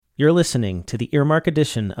You're listening to the Earmark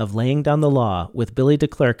edition of Laying Down the Law with Billy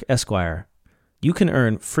DeClercq, Esquire. You can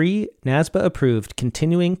earn free NASBA-approved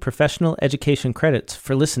continuing professional education credits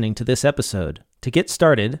for listening to this episode. To get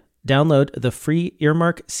started, download the free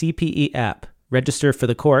Earmark CPE app, register for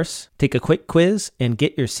the course, take a quick quiz, and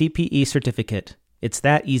get your CPE certificate. It's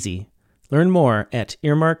that easy. Learn more at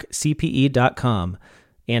earmarkcpe.com.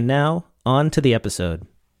 And now, on to the episode.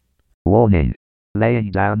 Warning.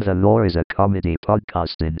 Laying Down the Law is a comedy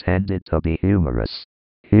podcast intended to be humorous.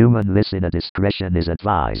 Human listener discretion is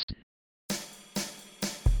advised.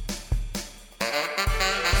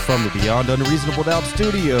 From the Beyond Unreasonable Doubt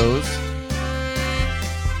Studios,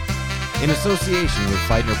 in association with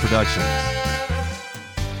Feitner Productions,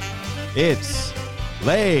 it's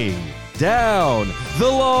Laying Down the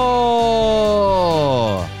Law!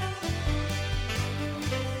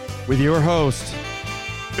 With your host,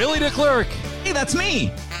 Billy DeClercq. Hey, that's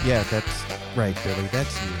me. Yeah, that's right, Billy.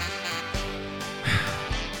 That's you.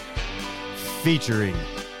 Featuring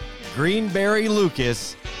Greenberry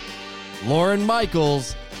Lucas, Lauren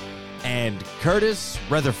Michaels, and Curtis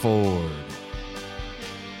Rutherford.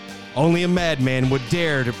 Only a madman would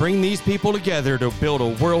dare to bring these people together to build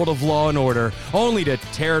a world of law and order, only to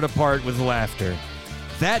tear it apart with laughter.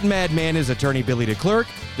 That madman is attorney Billy DeClercq.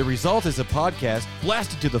 The result is a podcast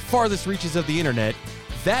blasted to the farthest reaches of the internet.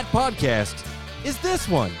 That podcast is this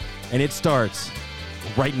one, and it starts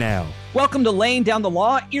right now. Welcome to Laying Down the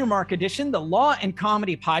Law, Earmark Edition, the law and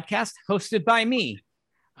comedy podcast hosted by me.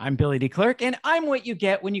 I'm Billy DeClercq, and I'm what you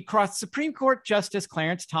get when you cross Supreme Court Justice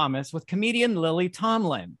Clarence Thomas with comedian Lily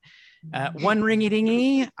Tomlin. One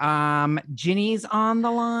ringy-dingy, Ginny's on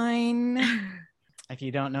the line. If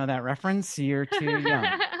you don't know that reference, you're too young.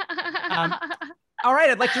 All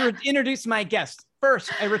right, I'd like to introduce my guest.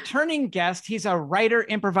 First, a returning guest. He's a writer,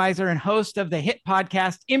 improviser, and host of the hit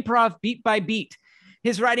podcast Improv Beat by Beat.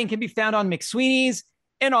 His writing can be found on McSweeney's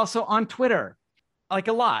and also on Twitter, like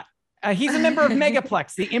a lot. He's a member of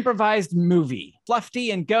Megaplex, the improvised movie.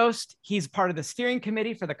 Fluffy and Ghost. He's part of the steering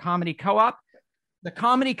committee for the Comedy Co-op. The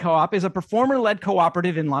Comedy Co-op is a performer-led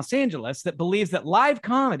cooperative in Los Angeles that believes that live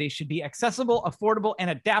comedy should be accessible, affordable,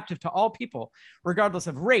 and adaptive to all people, regardless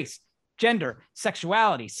of race, gender,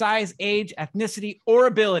 sexuality, size, age, ethnicity, or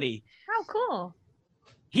ability. How cool.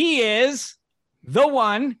 He is the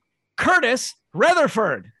one, Curtis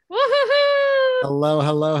Rutherford. Woohoo!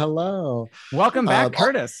 Hello. Welcome back,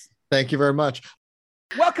 Curtis. Thank you very much.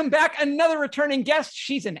 Welcome back, another returning guest.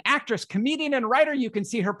 She's an actress, comedian, and writer. You can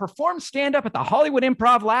see her perform stand-up at the Hollywood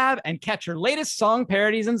Improv Lab and catch her latest song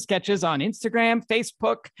parodies and sketches on Instagram,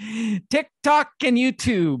 Facebook, TikTok, and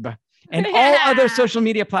YouTube. And all other social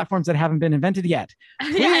media platforms that haven't been invented yet.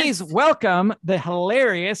 Please welcome the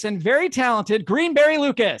hilarious and very talented Greenberry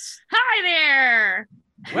Lucas. Hi there.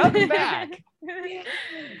 Welcome back.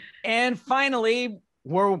 And finally,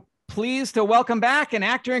 we're pleased to welcome back an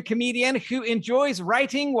actor and comedian who enjoys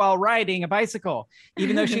writing while riding a bicycle.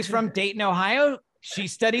 Even though she's from Dayton, Ohio, she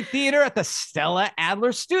studied theater at the Stella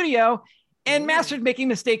Adler Studio and mastered making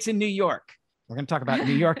mistakes in New York. We're going to talk about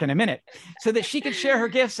New York in a minute, so that she could share her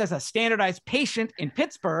gifts as a standardized patient in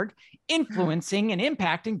Pittsburgh, influencing and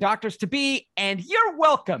impacting doctors to be, and you're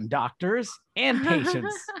welcome, doctors and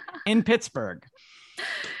patients in Pittsburgh.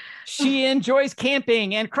 She enjoys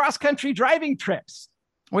camping and cross-country driving trips,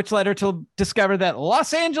 which led her to discover that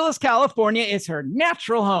Los Angeles, California is her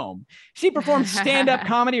natural home. She performs stand-up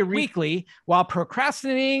comedy weekly while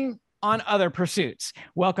procrastinating on other pursuits.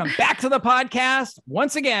 Welcome back to the podcast,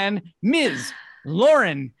 once again, Ms.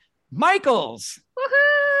 Lauren Michaels.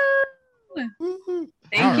 Woohoo!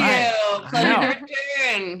 Thank you. Right. Pleasure to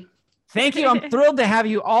return. Thank you. I'm thrilled to have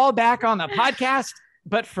you all back on the podcast.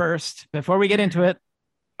 But first, before we get into it,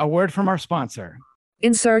 a word from our sponsor.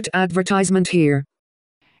 Insert advertisement here.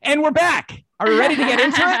 And we're back. Are we ready to get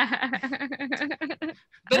into it?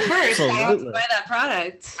 But first, I have to Absolutely. buy that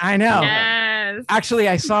product. I know. Yes. Actually,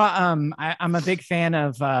 I saw, I'm a big fan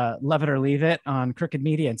of Love It or Leave It on Crooked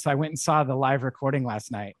Media. And so I went and saw the live recording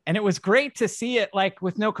last night. And it was great to see it like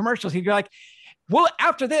with no commercials. He'd be like, well,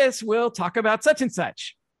 after this, we'll talk about such and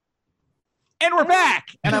such. And we're back.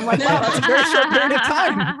 And I'm like, wow, that's a very short period of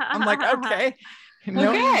time. I'm like, okay.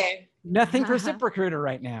 No, Okay. Nothing for ZipRecruiter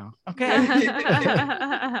right now. Okay.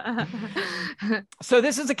 So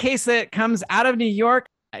this is a case that comes out of New York.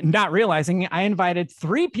 Not realizing I invited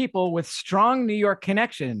 3 people with strong New York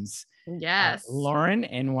connections. Yes. Lauren,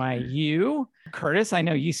 NYU. Curtis, I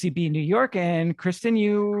know UCB New York. And Kristen,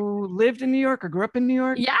 you lived in New York or grew up in New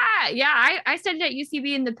York? Yeah. I studied at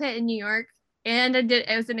UCB in the Pit in New York, and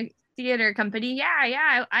I was in a theater company.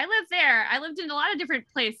 Yeah. I lived there. I lived in a lot of different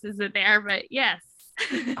places there, but yes.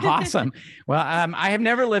 Awesome. Well, I have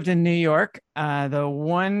never lived in New York. The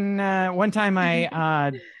one time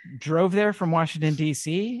I drove there from Washington,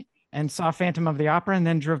 D.C. and saw Phantom of the Opera and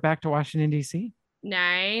then drove back to Washington, D.C.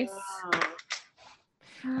 Nice.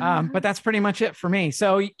 But that's pretty much it for me.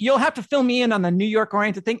 So you'll have to fill me in on the New York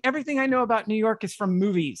oriented thing. Everything I know about New York is from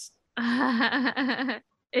movies.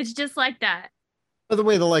 It's just like that. By the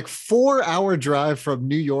way, the like 4-hour drive from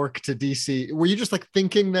New York to DC, were you just like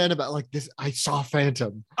thinking then about like this? I saw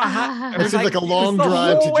Phantom. It It seems like a long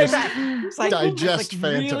drive to just it's digest like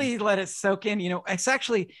Phantom. really let it soak in. It's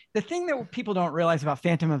actually the thing that people don't realize about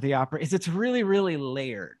Phantom of the Opera is it's really, really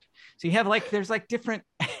layered. So you have there's like different,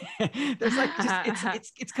 there's like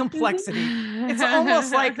just it's complexity. It's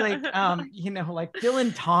almost like like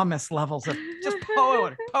Dylan Thomas levels of just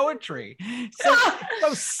poetry. So it's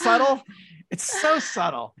so subtle. It's so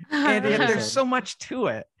subtle, and yet there's so much to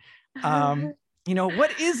it.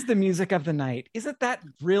 What is the music of the night? Isn't that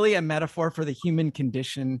really a metaphor for the human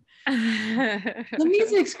condition? The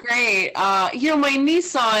music's great. My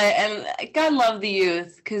niece saw it, and God love the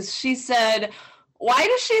youth, because she said, "Why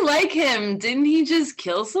does she like him? Didn't he just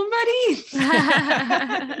kill somebody?"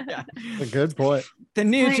 Yeah. A good point. The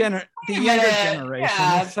younger generation.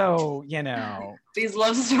 Yeah. So These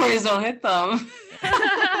love stories don't hit them.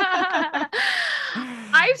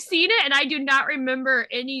 I've seen it and I do not remember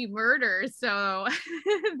any murders. So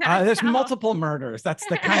there's multiple murders. That's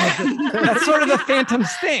the that's sort of the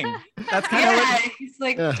Phantom's thing. That's kind of he's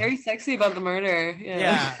very sexy about the murder.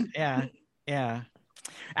 Yeah.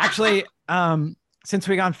 Actually, since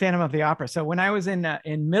we got on Phantom of the Opera, so when I was in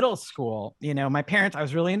middle school, my parents, I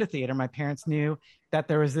was really into theater. My parents knew that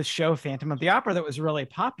there was this show, Phantom of the Opera, that was really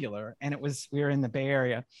popular, and we were in the Bay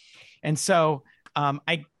Area, and so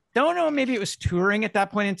I don't know, maybe it was touring at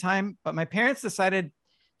that point in time, but my parents decided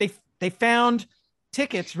they found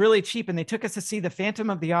tickets really cheap, and they took us to see the Phantom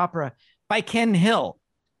of the Opera by Ken Hill.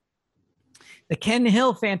 The Ken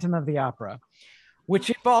Hill Phantom of the Opera, which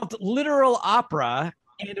involved literal opera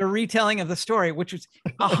and a retelling of the story, which was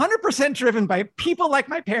 100% driven by people like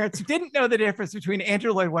my parents who didn't know the difference between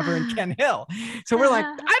Andrew Lloyd Webber and Ken Hill. So we're like,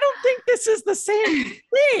 I don't think this is the same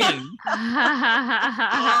thing.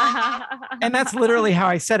 And that's literally how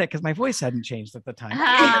I said it, because my voice hadn't changed at the time.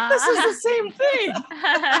 This is the same thing.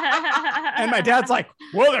 And my dad's like,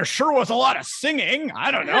 well, there sure was a lot of singing.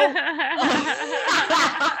 I don't know.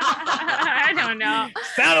 I don't know.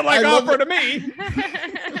 Sounded like opera to me.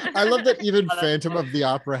 I love that even Phantom of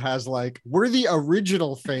the Opera has we're the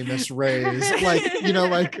original famous Rays,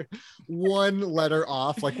 like one letter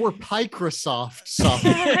off, like we're Microsoft soft.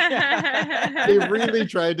 They really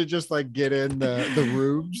tried to just get in the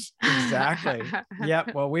rubes. Exactly.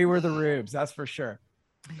 Yep. Well, we were the rubes, that's for sure.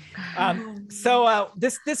 So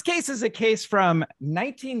this case is a case from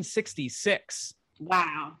 1966.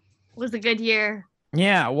 Wow. It was a good year.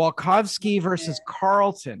 Yeah, Walkowski versus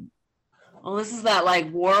Carlton. Well, this is that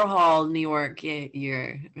Warhol New York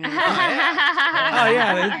year. Oh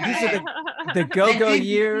yeah, these are the go-go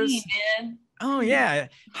years. Man. Oh yeah,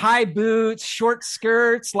 high boots, short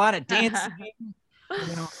skirts, a lot of dancing.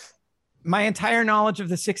 My entire knowledge of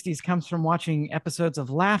the 60s comes from watching episodes of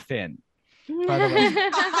Laugh-In. By the way,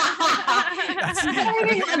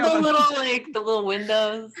 the little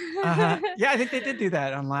windows. Yeah, I think they did do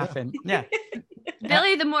that on Laugh-In. Yeah.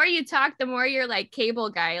 Billy, the more you talk, the more you're cable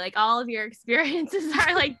guy. All of your experiences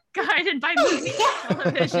are guided by movie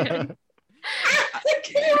television.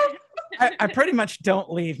 I pretty much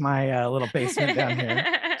don't leave my little basement down here.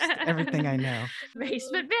 Just everything I know.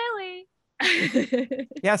 Basement Billy.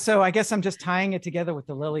 Yeah, so I guess I'm just tying it together with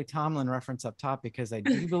the Lily Tomlin reference up top, because I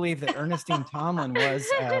do believe that Ernestine Tomlin was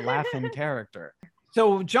a Laugh-In character.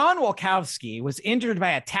 So John Walkowski was injured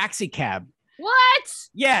by a taxi cab. What?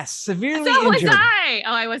 Yes, severely so injured. Was I.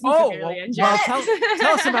 Oh, I wasn't severely injured. Well,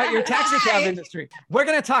 tell us about your taxi cab industry. We're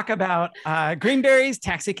going to talk about Greenberry's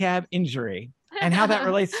taxi cab injury and how that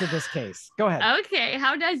relates to this case. Go ahead. Okay,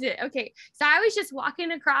 how does it? Okay, so I was just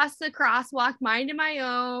walking across the crosswalk, minding my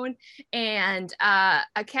own, and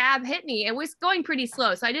a cab hit me. It was going pretty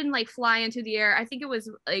slow, so I didn't fly into the air. I think it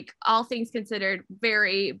was all things considered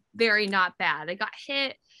very, very not bad. I got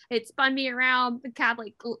hit. It spun me around. The cab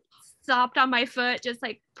stopped on my foot, just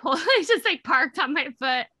parked on my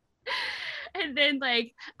foot. And then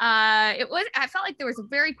I felt like there was a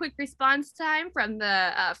very quick response time from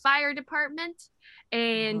the fire department,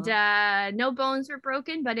 and no bones were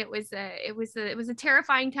broken, but it was a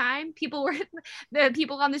terrifying time. The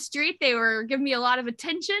people on the street, they were giving me a lot of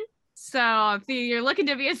attention. So if you're looking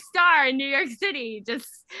to be a star in New York City,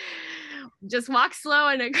 just walk slow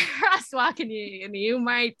in a crosswalk and you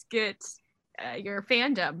might get your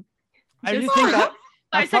fandom. I do think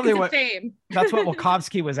That's 5 probably seconds what- of fame. That's what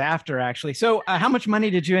Wachowski was after, actually. So how much money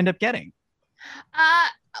did you end up getting?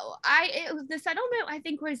 The settlement I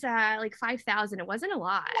think was like 5,000. It wasn't a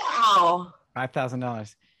lot. Wow.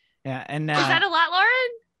 $5,000. Yeah, and Is that a lot, Lauren?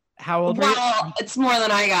 how old were you? Well, it's more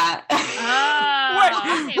than I got. Oh, Wait,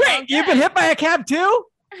 okay, well, you've been hit by a cab too?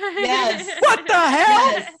 Yes. What the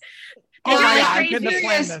hell? Yes. Oh You're my like God, I crazy. couldn't have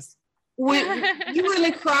planned this. When you were in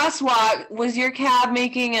the crosswalk, was your cab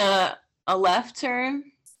making a left turn?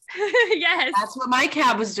 Yes. That's what my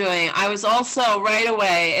cab was doing. I was also right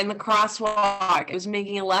away in the crosswalk. It was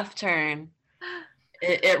making a left turn.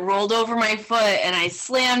 It rolled over my foot, and I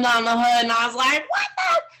slammed on the hood, and I was like, "What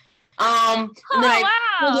the?" And then I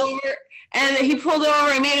pulled over, and he pulled over.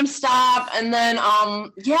 I made him stop, and then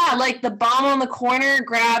like the bomb on the corner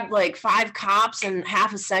grabbed like 5 cops in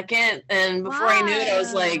half a second, and before I knew it, I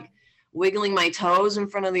was like wiggling my toes in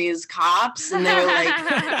front of these cops, and they were like,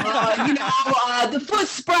 the foot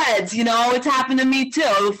spreads. It's happened to me too.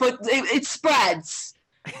 The foot it spreads.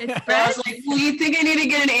 It's And I was like, well, you think I need to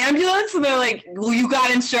get an ambulance? And they're like, well, you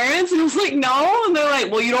got insurance? And I was like, no. And they're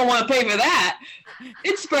like, well, you don't want to pay for that.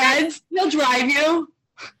 It spreads. He'll drive you.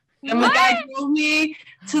 And the guy drove me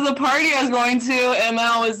to the party I was going to, and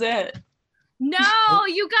that was it. No,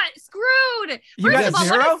 you got screwed. You First got of all,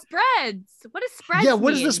 zero? what is spreads? What does spreads Yeah,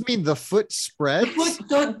 what mean? does this mean? The foot spreads?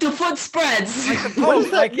 The foot spreads. Like the What pose,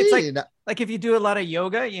 does that like it's mean? like if you do a lot of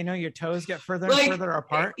yoga, your toes get further and Like, further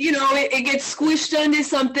apart. It gets squished into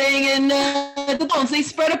something, and the bones, they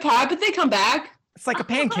spread apart, but they come back. It's like a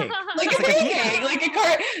pancake. Like a pancake.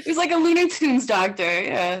 It was like a Looney Tunes doctor.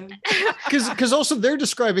 Yeah. Because also they're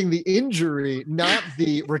describing the injury, not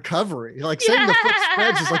the recovery. Like saying the foot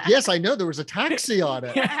spreads is like, yes, I know there was a taxi on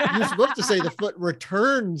it. You're supposed to say the foot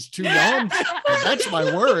returns to non. That's my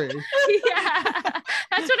worry. Yeah,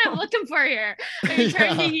 that's what I'm looking for here.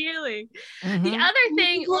 Return to healing. The other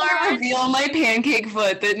thing, Lauren. Reveal my pancake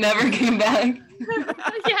foot that never came back.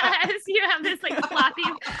 Yes, you have this like floppy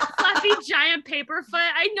giant paper foot.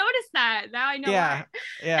 I noticed that. Now I know Yeah, why.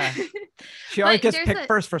 yeah. She always But gets there's picked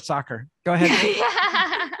first for soccer. Go ahead.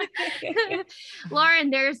 Yeah. Lauren,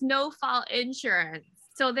 there's no fault insurance.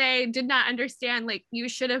 So they did not understand, like, you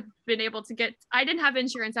should have been able to get, I didn't have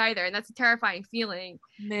insurance either. And that's a terrifying feeling.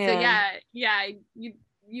 Man. So yeah,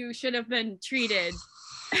 you should have been treated.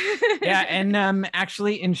 Yeah, and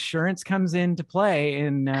actually insurance comes into play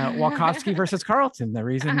in Wachowski versus Carlton. The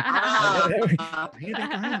reason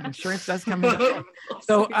insurance does come into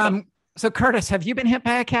play. So Curtis, have you been hit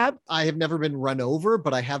by a cab? I have never been run over,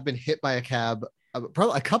 but I have been hit by a cab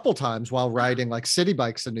probably a couple times while riding like city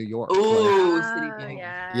bikes in New York. Ooh, Oh, city bike.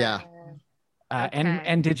 Yeah.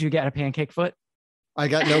 And did you get a pancake foot? I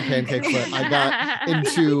got no pancake foot. I got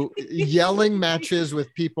into yelling matches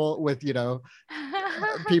with people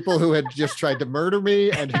people who had just tried to murder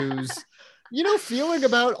me and whose, feeling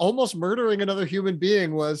about almost murdering another human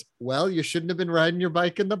being was, well, you shouldn't have been riding your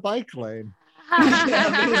bike in the bike lane.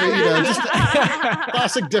 Just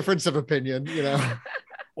classic difference of opinion,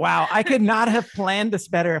 Wow, I could not have planned this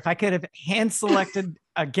better. If I could have hand selected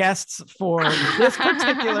guests for this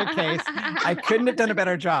particular case, I couldn't have done a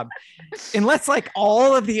better job. Unless like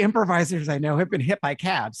all of the improvisers I know have been hit by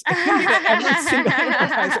cabs. It could be that every single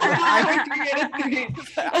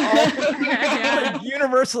improviser all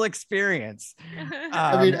universal experience.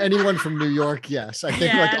 I mean, anyone from New York, yes. I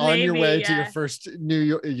think Yeah, on your maybe, way to yeah.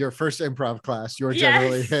 your first improv class, you're Yes.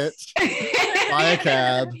 generally hit by a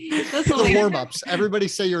cab. That's The hilarious. warm-ups. Everybody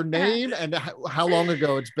say your name and how long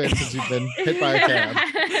ago it's been since you've been hit by a cab.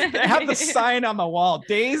 They have the sign on the wall,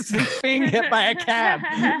 days since being hit by a cab.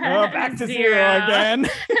 Oh, back to zero again.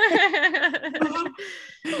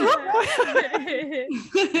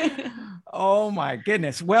 Oh my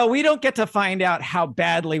goodness. Well, we don't get to find out how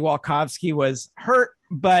badly Wachowski was hurt,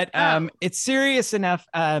 but it's serious enough.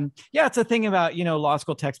 It's a thing about, law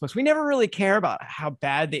school textbooks. We never really care about how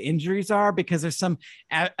bad the injuries are because there's some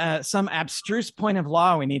abstruse point of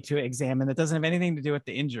law we need to examine that doesn't have anything to do with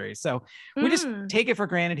the injury. So we just take it for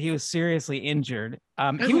granted he was seriously injured.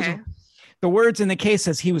 He was, the words in the case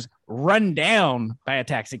says he was run down by a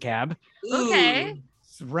taxi cab. Okay.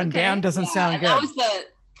 Run down doesn't sound good. That was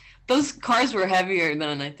those cars were heavier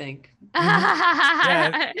than I think.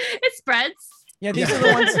 It spreads. Yeah, these are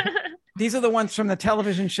the ones. These are the ones from the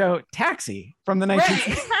television show Taxi from the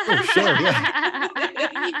 1960s. Oh, sure, yeah.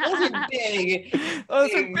 Those are big.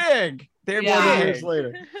 Those are big. They're Yeah. big. Years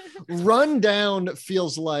later. Run down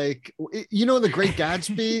feels like, The Great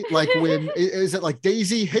Gatsby, like when, is it like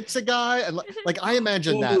Daisy hits a guy? And like I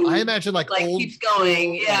imagine that. I imagine like old. keeps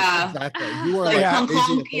going. Yeah. Exactly. You are Like like hunk, Daisy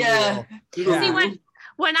hunk, at the yeah. wheel. See, when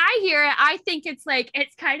when I hear it, I think it's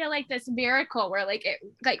kind of like this miracle where like it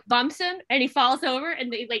like bumps him and he falls over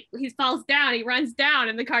and he falls down, he runs down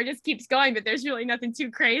and the car just keeps going, but there's really nothing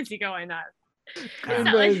too crazy going on.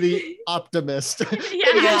 The optimist. Yeah.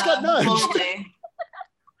 You guys got nudged. Totally.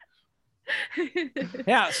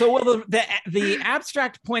 Yeah. So, well, the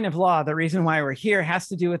abstract point of law, the reason why we're here has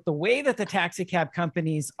to do with the way that the taxi cab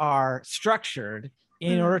companies are structured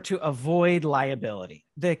in order to avoid liability.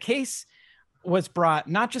 The case was brought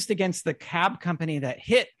not just against the cab company that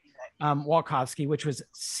hit Walkowski, which was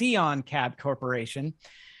Sion Cab Corporation,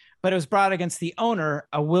 but it was brought against the owner,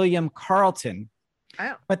 William Carlton.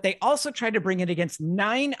 Oh. But they also tried to bring it against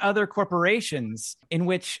 9 other corporations in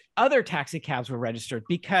which other taxi cabs were registered,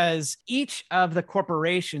 because each of the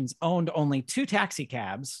corporations owned only 2 taxi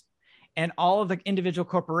cabs, and all of the individual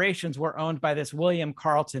corporations were owned by this William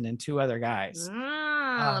Carlton and 2 other guys.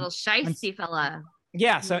 Little shiesty fella.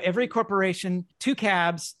 Yeah. So every corporation, 2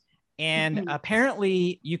 cabs. And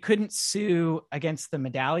apparently you couldn't sue against the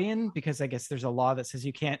medallion because I guess there's a law that says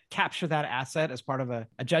you can't capture that asset as part of a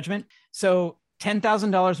judgment. So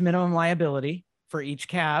 $10,000 minimum liability for each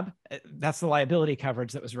cab. That's the liability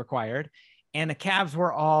coverage that was required. And the cabs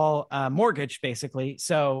were all mortgaged, basically.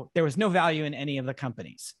 So there was no value in any of the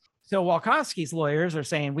companies. So Walkowski's lawyers are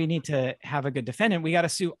saying we need to have a good defendant. We got to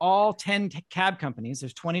sue all 10 cab companies.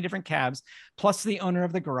 There's 20 different cabs, plus the owner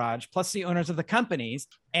of the garage, plus the owners of the companies.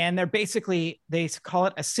 And they're basically, they call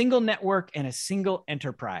it a single network and a single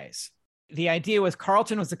enterprise. The idea was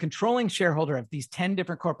Carlton was the controlling shareholder of these 10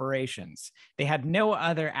 different corporations. They had no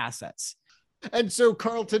other assets. And so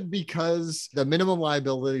Carlton, because the minimum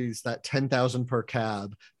liability is that 10,000 per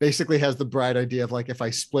cab, basically has the bright idea of like, if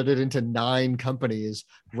I split it into 9 companies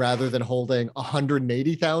rather than holding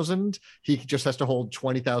 180,000, he just has to hold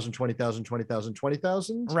 20,000, 20,000, 20,000,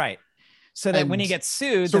 20,000. Right. So that when he gets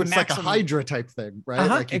sued, so it's maximum... like a Hydra type thing, right?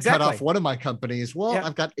 Like you cut off one of my companies. Well,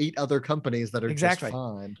 I've got 8 other companies that are just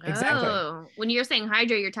fine. Exactly. Oh, when you're saying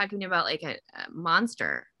Hydra, you're talking about like a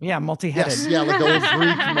monster. Yeah, multi-headed. Yes, yeah, like the old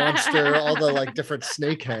Greek monster, all the like different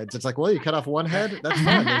snake heads. It's like, well, you cut off one head, that's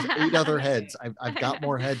fine. There's 8 other heads. I've got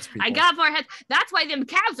more heads, people. I got more heads. That's why them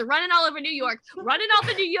cabs are running all over New York. Running all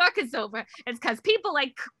the New Yorkers over. It's because people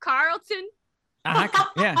like Carlton.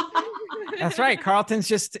 Yeah, that's right. Carlton's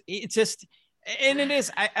and it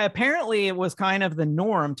is apparently it was kind of the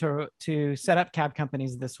norm to set up cab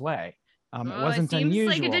companies this way. It wasn't unusual.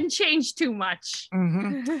 Like it didn't change too much.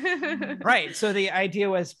 Mm-hmm. Right. So the idea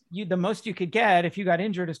was the most you could get if you got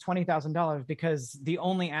injured is $20,000 because the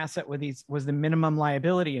only asset with these was the minimum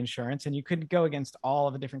liability insurance, and you couldn't go against all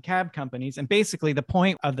of the different cab companies. And basically the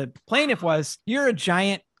point of the plaintiff was you're a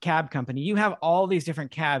giant cab company. You have all these different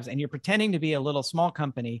cabs and you're pretending to be a little small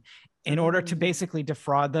company in order to basically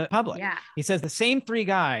defraud the public. Yeah. He says the same 3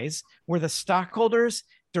 guys were the stockholders,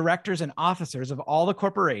 directors, and officers of all the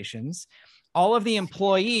corporations. All of the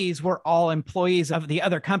employees were all employees of the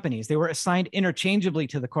other companies. They were assigned interchangeably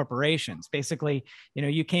to the corporations. Basically,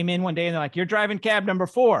 you came in one day and they're like, you're driving cab number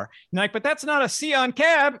 4. And you're like, but that's not a Sion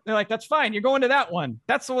cab. They're like, that's fine. You're going to that one.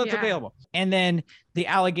 That's the one that's available. And then the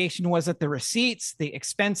allegation was that the receipts, the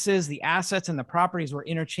expenses, the assets, and the properties were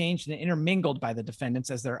interchanged and intermingled by the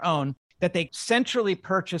defendants as their own, that they centrally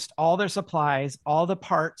purchased all their supplies, all the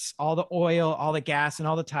parts, all the oil, all the gas, and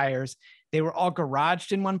all the tires. They were all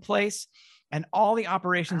garaged in one place. And all the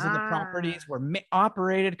operations of the properties were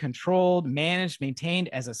operated, controlled, managed, maintained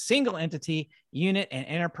as a single entity, unit, and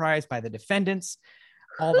enterprise by the defendants.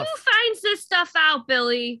 Who finds this stuff out,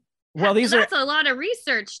 Billy? Well, that's a lot of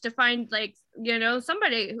research to find,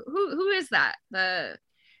 somebody. Who is that?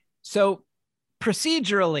 So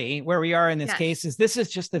procedurally, where we are in this case is this is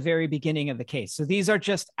just the very beginning of the case. So these are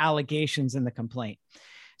just allegations in the complaint.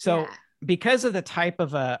 So. Yeah. Because of the type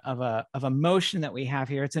of a motion that we have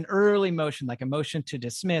here, it's an early motion, like a motion to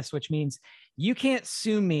dismiss, which means you can't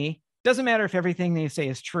sue me. Doesn't matter if everything they say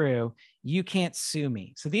is true. You can't sue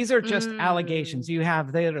me. So these are just allegations. You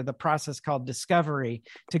have the process called discovery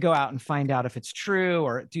to go out and find out if it's true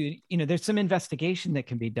or there's some investigation that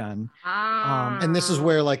can be done. And this is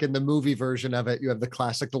where, like in the movie version of it, you have the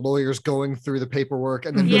classic, the lawyers going through the paperwork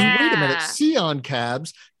and then goes, wait a minute, Sion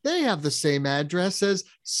cabs, they have the same address as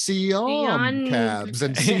Sion cabs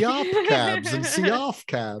and Siop cabs and Sioff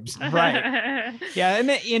cabs. Right. Yeah.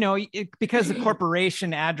 And because the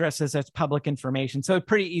corporation addresses, that's public information. So it's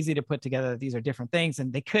pretty easy to put together that these are different things.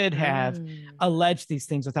 And they could have alleged these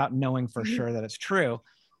things without knowing for sure that it's true.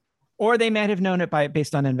 Or they might have known it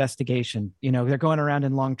based on investigation. They're going around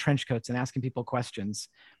in long trench coats and asking people questions.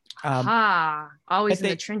 Always in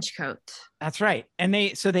the trench coat. That's right. And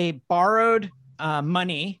they borrowed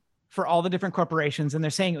money for all the different corporations. And they're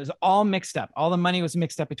saying it was all mixed up. All the money was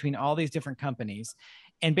mixed up between all these different companies,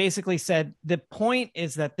 and basically said, the point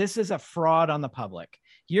is that this is a fraud on the public.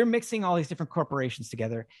 You're mixing all these different corporations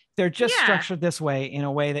together. They're just structured this way in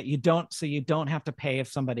a way that you don't have to pay if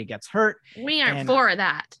somebody gets hurt. We aren't for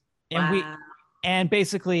that. And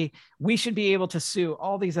basically we should be able to sue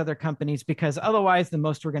all these other companies, because otherwise the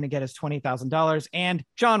most we're going to get is $20,000. And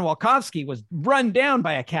John Walkowski was run down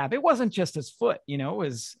by a cab. It wasn't just his foot, it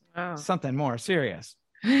was something more serious.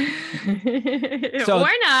 Or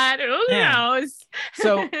not, who knows?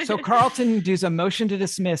 So Carlton does a motion to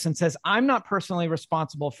dismiss and says, I'm not personally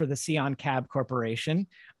responsible for the Sion Cab Corporation.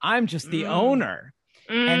 I'm just the owner.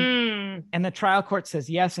 And the trial court says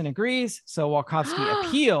yes and agrees. So Walkowski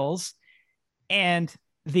appeals, and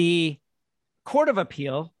the Court of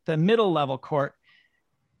Appeal, the middle level court,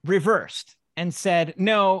 reversed and said,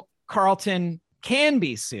 no, Carlton can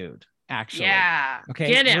be sued. Actually,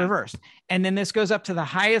 okay, get him. Reversed. And then this goes up to the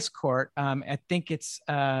highest court. I think it's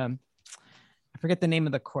I forget the name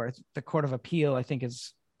of the court. The Court of Appeal, I think,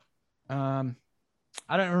 is I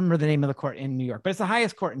don't remember the name of the court in New York, but it's the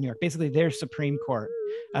highest court in New York. Basically, their Supreme Court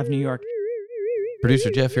of New York.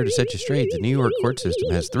 Producer Jeff here to set you straight. The New York court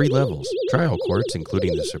system has 3 levels: trial courts,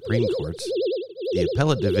 including the Supreme Courts, the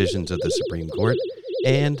appellate divisions of the Supreme Court,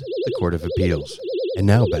 and the Court of Appeals. And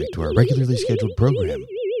now back to our regularly scheduled program.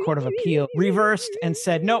 Court of Appeal reversed and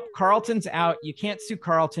said, nope, Carlton's out. You can't sue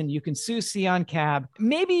Carlton. You can sue Sion Cab.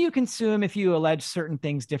 Maybe you can sue him if you allege certain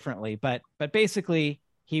things differently, but basically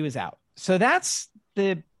he was out. So that's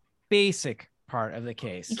the basic part of the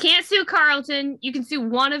case. You can't sue Carlton. You can sue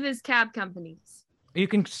one of his cab companies. You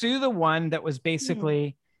can sue the one that was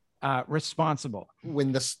basically responsible.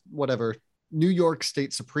 When this, whatever, New York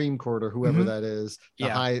State Supreme Court or whoever that is, the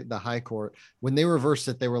high court, when they reversed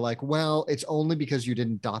it, they were like, well, it's only because you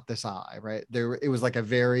didn't dot this I, right? It was like a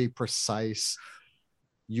very precise,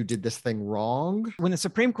 you did this thing wrong. When the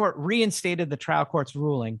Supreme Court reinstated the trial court's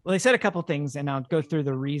ruling, well, they said a couple of things, and I'll go through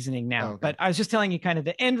the reasoning now. Okay. But I was just telling you kind of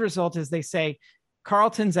the end result is they say,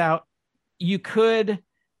 Carlton's out. You could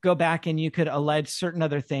go back and you could allege certain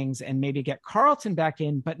other things and maybe get Carlton back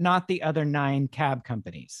in, but not the other 9 cab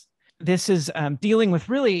companies. This is dealing with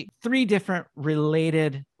really 3 different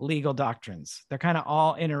related legal doctrines. They're kind of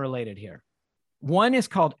all interrelated here. One is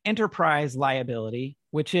called enterprise liability,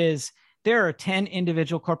 which is there are 10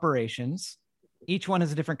 individual corporations. Each one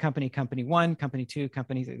is a different company, company 1, company 2,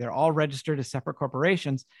 companies. They're all registered as separate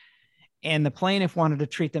corporations. And the plaintiff wanted to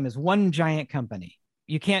treat them as one giant company.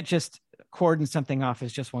 You can't just cordon something off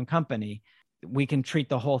as just one company. We can treat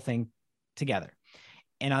the whole thing together.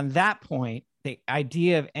 And on that point, the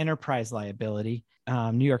idea of enterprise liability,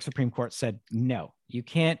 New York Supreme Court said, no, you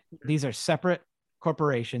can't. These are separate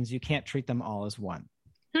corporations. You can't treat them all as one.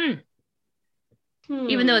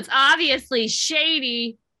 Even though it's obviously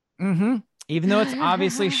shady. Even though it's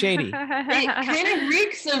obviously shady. It kind of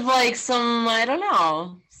reeks of like some, I don't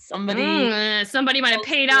know, somebody might have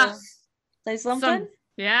paid off. Say something?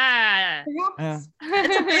 Yeah. It's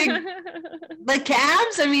a big, the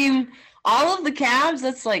cabs, I mean, all of the cabs,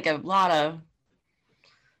 that's like a lot of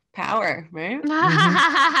power, right?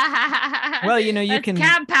 Well, you know, you That's can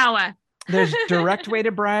cab power. There's direct way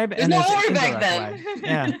to bribe and There's there's no way indirect back way. then.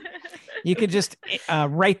 Yeah. You could just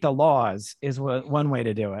write the laws is one way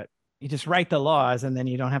to do it. You just write the laws and then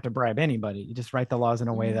you don't have to bribe anybody. You just write the laws in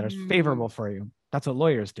a way that is favorable for you. That's what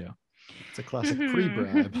lawyers do. It's a classic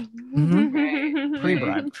pre-bribe.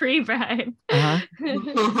 Pre-bribe. Pre-bribe.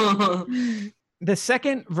 The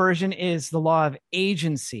second version is the law of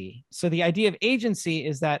agency. So the idea of agency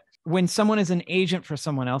is that when someone is an agent for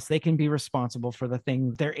someone else, they can be responsible for the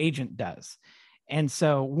thing their agent does. And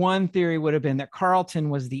so one theory would have been that Carlton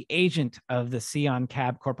was the agent of the Sion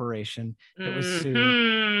Cab Corporation that was sued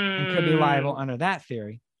and could be liable under that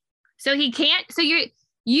theory. So he can't, so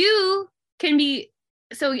you can be,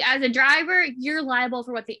 so as a driver, you're liable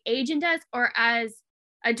for what the agent does, or as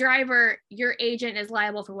a driver, your agent is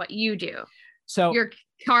liable for what you do. So you're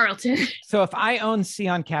Carlton. So if I own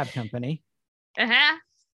Sion Cab Company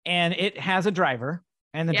and it has a driver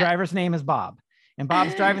and the driver's name is Bob and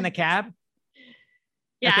Bob's driving the cab.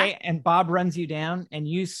 Okay. And Bob runs you down and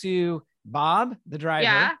you sue Bob, the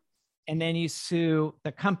driver, and then you sue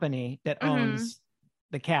the company that owns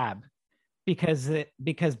the cab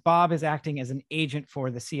because Bob is acting as an agent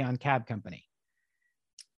for the Sion Cab Company.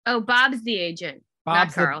 Oh, Bob's the agent.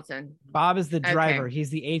 Not Carlton. Bob is the driver. Okay.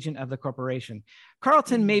 He's the agent of the corporation.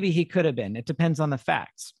 Carlton, maybe he could have been. It depends on the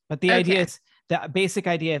facts. But the idea is, the basic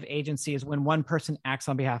idea of agency is when one person acts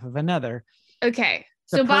on behalf of another. Okay.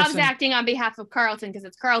 So Bob's person- acting on behalf of Carlton because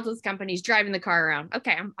it's Carlton's company. He's driving the car around.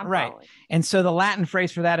 Okay, I'm Right. following. And so the Latin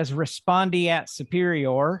phrase for that is respondeat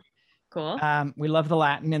superior. Cool. We love the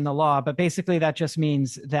Latin in the law, but basically that just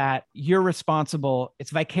means that you're responsible.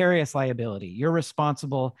 It's vicarious liability. You're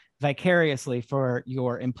responsible vicariously for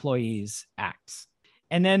your employees' acts.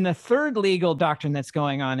 And then the third legal doctrine that's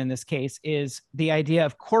going on in this case is the idea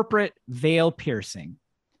of corporate veil piercing.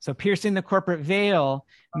 So piercing the corporate veil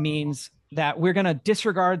means that we're going to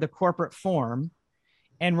disregard the corporate form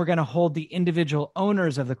and we're going to hold the individual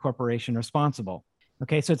owners of the corporation responsible.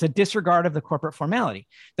 Okay, so it's a disregard of the corporate formality.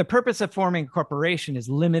 The purpose of forming a corporation is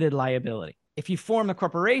limited liability. If you form a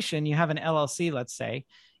corporation, you have an LLC, let's say,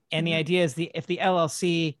 and the idea is if the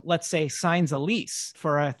LLC, let's say, signs a lease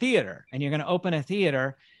for a theater and you're going to open a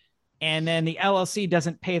theater and then the LLC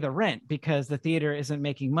doesn't pay the rent because the theater isn't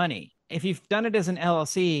making money. If you've done it as an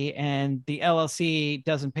LLC and the LLC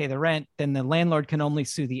doesn't pay the rent, then the landlord can only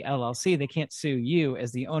sue the LLC. They can't sue you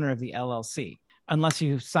as the owner of the LLC unless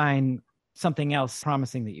you sign something else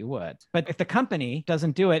promising that you would. But if the company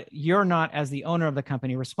doesn't do it, you're not, as the owner of the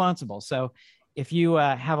company, responsible. So if you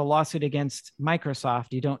have a lawsuit against Microsoft,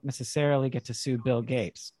 you don't necessarily get to sue Bill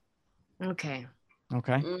Gates. Okay.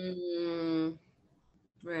 Okay.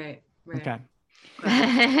 Right. Okay.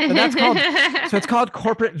 So that's called, so it's called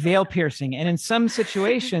corporate veil piercing. And in some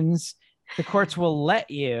situations, the courts will let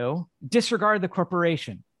you disregard the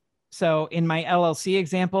corporation. So in my LLC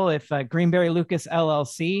example, if Greenberry Lucas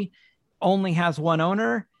LLC only has one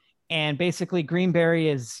owner, and basically Greenberry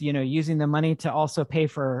is, using the money to also pay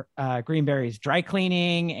for Greenberry's dry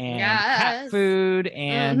cleaning and cat food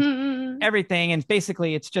and everything. And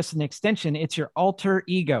basically it's just an extension. It's your alter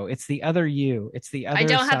ego. It's the other you. It's the other I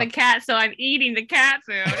don't have a self. cat, so I'm eating the cat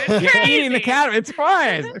food. It's You're crazy. eating the cat. It's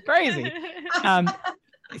fine. It's crazy.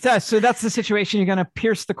 So that's the situation. You're going to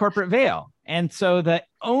pierce the corporate veil. And so the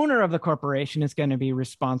owner of the corporation is going to be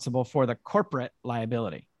responsible for the corporate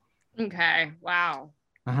liability. Okay. Wow.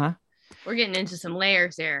 Uh-huh. We're getting into some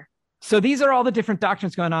layers here. So these are all the different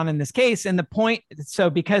doctrines going on in this case. And the point, so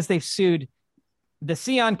because they've sued the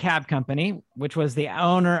Sion Cab Company, which was the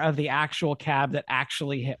owner of the actual cab that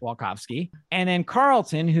actually hit Walkowski, and then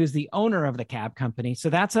Carlton, who's the owner of the cab company.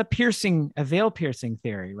 So that's a veil piercing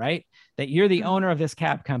theory, right? That you're the owner of this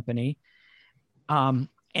cab company. And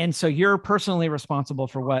so you're personally responsible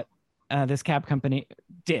for what this cab company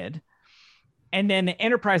did. And then the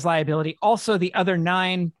enterprise liability, also the other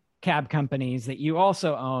 9 cab companies that you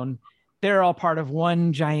also own, they're all part of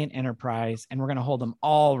one giant enterprise, and we're going to hold them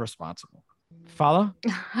all responsible. Follow?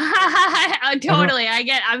 Totally.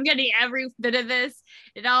 I'm getting every bit of this.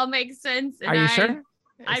 It all makes sense. Are you sure?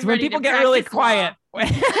 I'm When ready people to get really practice quiet, law.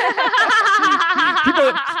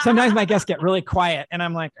 sometimes my guests get really quiet, and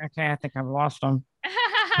I'm like, okay, I think I've lost them.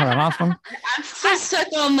 Have I lost them? I'm still stuck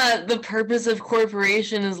on the purpose of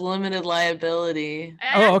corporation is limited liability.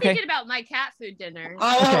 I'm okay. thinking about my cat food dinner.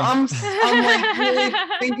 I'm like really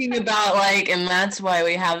thinking about and that's why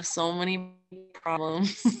we have so many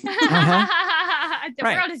problems. The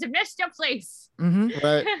Right. world is a messed up place. Mm-hmm.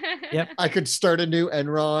 Right. Yep. I could start a new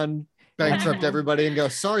Enron, bankrupt everybody, and go,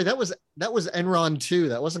 sorry, that was Enron too.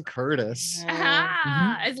 That wasn't Curtis.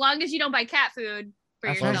 As long as you don't buy cat food for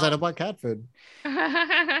As long as I yourself. don't buy cat food.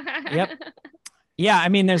 Yep. Yeah, I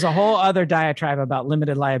mean, there's a whole other diatribe about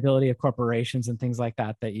limited liability of corporations and things like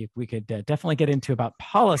that we could definitely get into about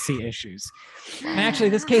policy issues. And actually,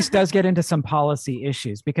 this case does get into some policy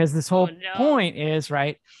issues because this whole point is,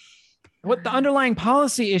 right, what the underlying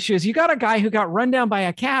policy issue is, you got a guy who got run down by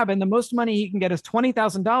a cab and the most money he can get is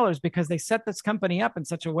 $20,000 because they set this company up in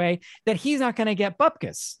such a way that he's not going to get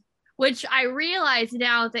bupkis. Which I realize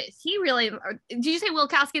now that he really, did you say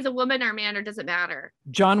Wilkowski is a woman or a man, or does it matter?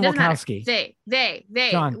 John Doesn't matter. Wilkowski. They.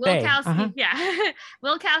 John, they. Wilkowski, yeah.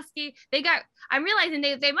 Wilkowski, I'm realizing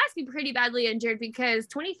they must be pretty badly injured because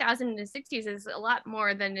 20,000 in the 60s is a lot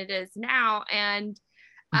more than it is now. And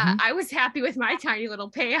I was happy with my tiny little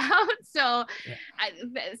payout. So,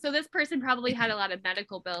 so this person probably had a lot of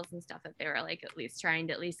medical bills and stuff that they were like at least trying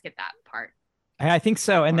to at least get that part. I think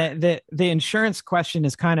so. And the insurance question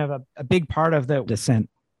is kind of a big part of the dissent.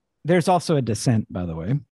 There's also a dissent, by the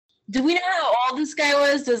way. Do we know how old this guy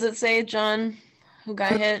was? Does it say John who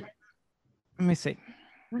got hit? Let me see.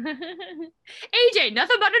 AJ,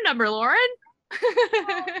 nothing but a number, Lauren.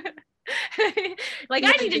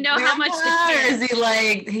 I need to know how much or is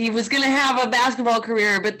he was gonna have a basketball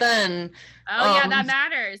career, but then yeah, that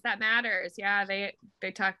matters. Yeah,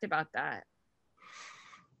 they talked about that.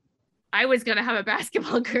 I was gonna have a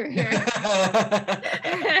basketball career.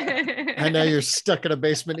 And now you're stuck in a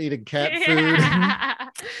basement eating cat food.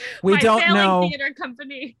 We My don't failing know. theater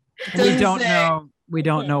company. We don't know We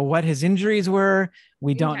don't know what his injuries were.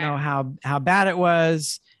 We don't Okay. know how bad it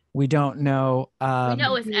was. We don't know. We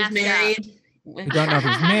know it's He was effed married. We don't know if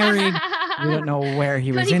he's married. We don't know where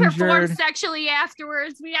he Could was he perform injured. sexually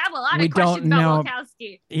afterwards? We have a lot We of questions don't about know.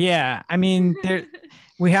 Volkowski. Yeah, I mean,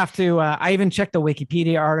 we have to. I even checked the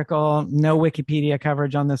Wikipedia article. No Wikipedia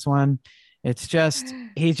coverage on this one. It's just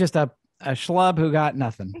he's just a schlub who got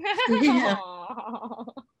nothing. Yeah.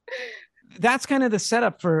 That's kind of the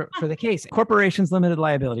setup for the case. Corporations limited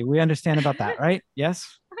liability. We understand about that, right?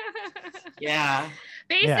 Yes. Yeah.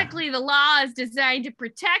 Basically, the law is designed to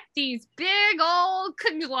protect these big old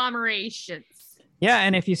conglomerations. Yeah,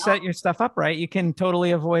 and if you set your stuff up right, you can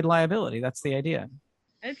totally avoid liability. That's the idea.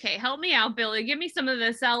 Okay, help me out, Billy. Give me some of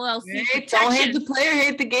this LLC Right? Don't hate the protection. player,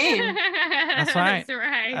 hate the game. That's right. That's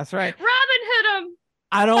right. That's right. Robin Hood him.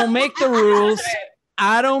 I don't make the rules.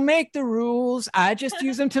 I don't make the rules. I just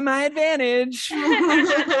use them to my advantage.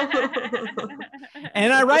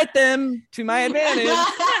 And I write them to my advantage.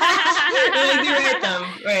 Yeah, you write them.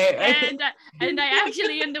 Right. And I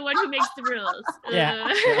actually am the one who makes the rules.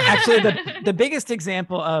 Yeah. Actually, the biggest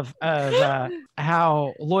example of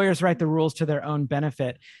how lawyers write the rules to their own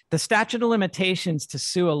benefit, the statute of limitations to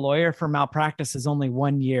sue a lawyer for malpractice is only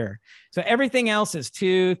 1 year. So everything else is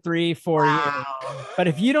 2, 3, 4 years. Wow. But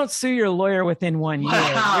if you don't sue your lawyer within 1 year,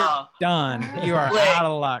 Wow. you're done. You are Like- out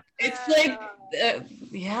of luck. It's like,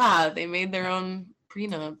 yeah, they made their own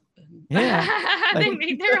prenup. Yeah. They Like-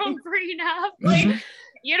 made their own prenup. Mhm.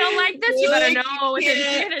 You don't like this, you better Like, know. you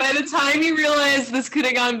can't- by the time you realize this could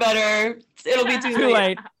have gone better, it'll be too Too late.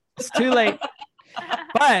 late. It's too late.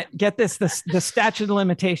 But get this, the statute of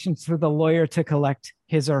limitations for the lawyer to collect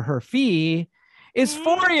his or her fee is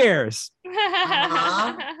 4 years.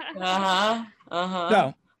 Uh-huh. Uh-huh.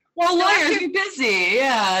 So Well, lawyers are busy.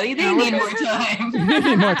 Yeah, they need more time. you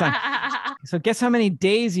need more time. So guess how many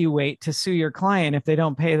days you wait to sue your client if they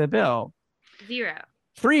don't pay the bill? 0.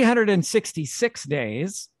 366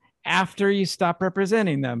 days after you stop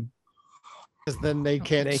representing them. Because then they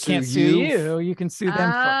can't They sue can't sue you. you. You can sue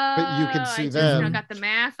them. For, But you can Oh, sue I just them. don't got the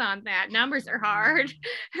math on that. Numbers are hard.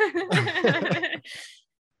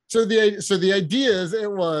 So the idea is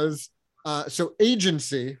it was so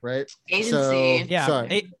agency, right? Agency. So, yeah.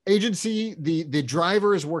 sorry. Agency, the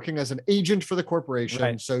driver is working as an agent for the corporation.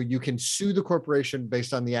 Right. So you can sue the corporation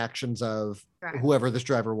based on the actions of Right. whoever this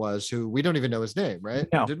driver was, who we don't even know his name, right?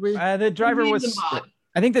 No. Did we? The driver Named was. them Bob.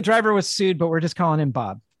 I think the driver was sued, but we're just calling him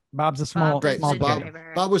Bob. Bob's a small, Bob Right, is small the so Bob- kid.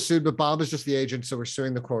 driver. Bob was sued, but Bob is just the agent, so we're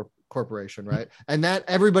suing the corporation, right? And that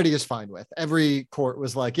everybody is fine with. Every court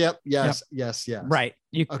was like, "Yep, yes, yes, yes." Right.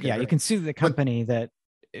 You, Okay, yeah, you great. can sue the company that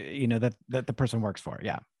that the person works for.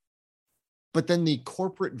 Yeah. But then the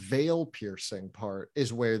corporate veil piercing part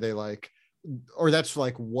is where they like, or that's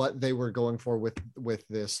like what they were going for with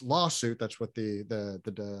this lawsuit. That's what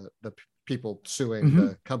the people suing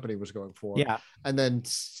the company was going for. Yeah. And then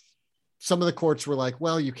some of the courts were like,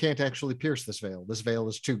 well, you can't actually pierce this veil. This veil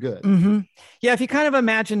is too good. Mhm. Yeah. If you kind of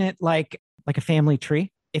imagine it like a family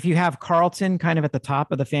tree, if you have Carlton kind of at the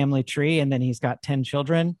top of the family tree, and then he's got 10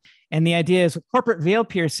 children. And the idea is corporate veil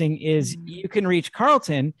piercing is you can reach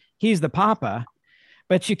Carlton, he's the papa,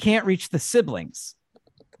 but you can't reach the siblings.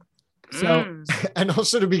 So And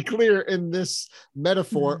also, to be clear, in this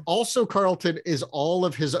metaphor, also Carlton is all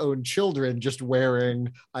of his own children, just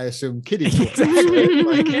wearing, I assume, kitty toys. Exactly.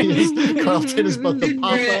 Right? Like Carlton is both the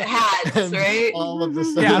papa Your hats, and right? all of the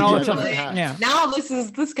yeah, and all the yeah, children. hats. Yeah. Now this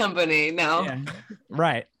is this company. Now. Yeah.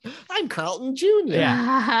 Right. I'm Carlton Jr.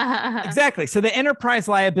 Yeah. Exactly. So the enterprise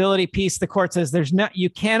liability piece, the court says you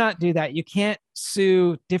cannot do that. You can't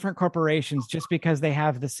sue different corporations just because they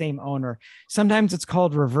have the same owner. Sometimes it's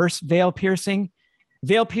called reverse veil piercing.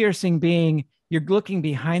 Veil piercing being you're looking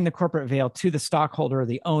behind the corporate veil to the stockholder or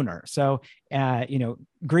the owner. So,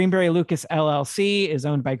 Greenberry Lucas LLC is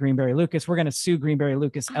owned by Greenberry Lucas. We're going to sue Greenberry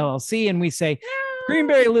Lucas LLC. And we say,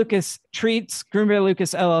 Greenberry Lucas treats Greenberry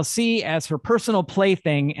Lucas LLC as her personal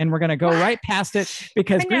plaything, and we're going to go right past it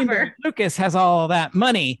because I never. Greenberry Lucas has all that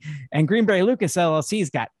money, and Greenberry Lucas LLC's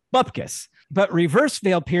got bupkis. But reverse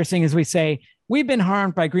veil piercing is we say, we've been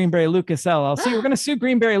harmed by Greenberry Lucas LLC. We're going to sue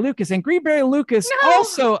Greenberry Lucas, and Greenberry Lucas No.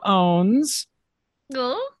 also owns.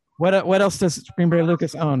 Oh, What else does Greenberry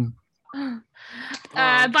Lucas own?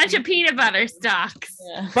 a bunch of peanut butter stocks.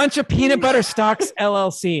 Bunch of Peanut Butter Stocks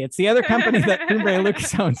LLC. It's the other company that Greenberry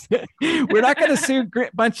Lucas owns. We're not going to sue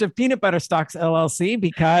Bunch of Peanut Butter Stocks LLC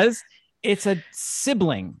because it's a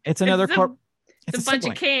sibling. It's another It's a- corp. It's a bunch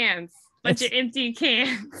sibling. of cans. bunch of empty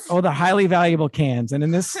cans. Oh, the highly valuable cans. And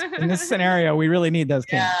in this scenario, we really need those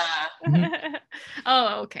cans. Yeah.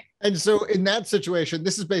 Oh, okay. And so in that situation,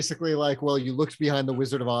 this is basically like, well, you looked behind the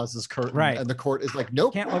Wizard of Oz's curtain, Right. and the court is like,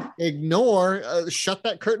 nope, Can't look. ignore, shut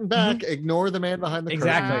that curtain back, ignore the man behind the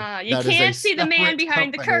Exactly. curtain. You That is can't a see the man separate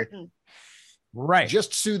behind the company. curtain. Right.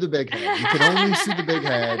 Just sue the big head. You can only sue the big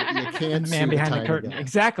head. You can't Man sue behind the tiny curtain. guy.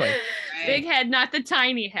 Exactly. Big head, not the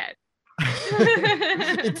tiny head.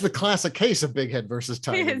 It's the classic case of big head versus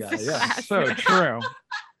tiny It's guy. the Yeah. classic. So true.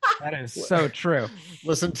 That is so true.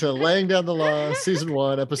 Listen to Laying Down the Law, season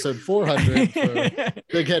 1, episode 400 for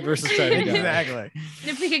big head versus tiny guy. Exactly.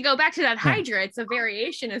 If we could go back to that Hydra, it's a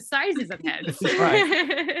variation of sizes of heads.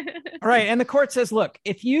 Right. And the court says, look,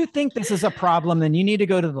 if you think this is a problem, then you need to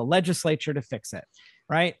go to the legislature to fix it.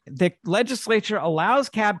 Right. The legislature allows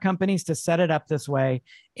cab companies to set it up this way,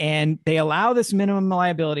 and they allow this minimum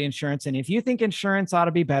liability insurance. And if you think insurance ought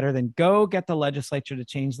to be better, then go get the legislature to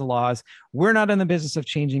change the laws. We're not in the business of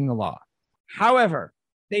changing the law. However,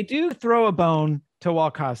 they do throw a bone to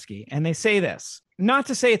Walkowski, and they say this, not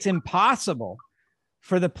to say it's impossible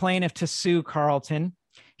for the plaintiff to sue Carlton.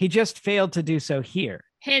 He just failed to do so here.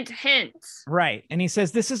 Hint, hint. Right. And he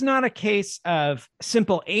says this is not a case of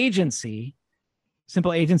simple agency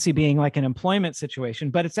being like an employment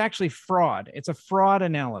situation, but it's actually fraud. It's a fraud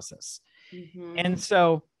analysis. Mhm. And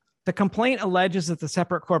so the complaint alleges that the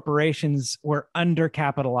separate corporations were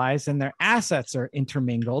undercapitalized and their assets are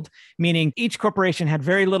intermingled, meaning each corporation had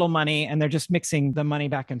very little money and they're just mixing the money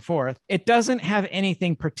back and forth. It doesn't have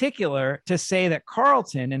anything particular to say that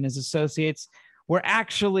Carlton and his associates were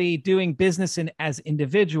actually doing business as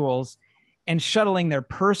individuals and shuttling their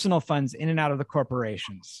personal funds in and out of the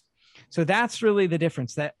corporations. So that's really the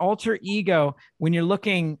difference. That alter ego, when you're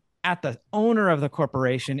looking at the owner of the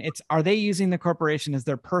corporation, are they using the corporation as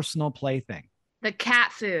their personal plaything? The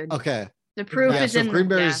cat food. Okay. The proof Yeah, is so in if the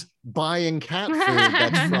Greenberry's buying cat food,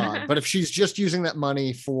 that's fraud. But if she's just using that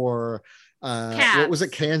money for, what was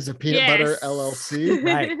it, cans of peanut butter LLC,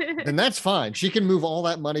 Right. then that's fine. She can move all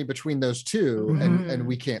that money between those two, and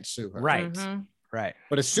we can't sue her. Right. Mhm. Right.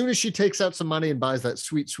 But as soon as she takes out some money and buys that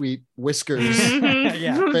sweet, sweet Whiskers, Mhm.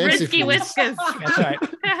 Yeah. Fancy Risky food. Whiskas. That's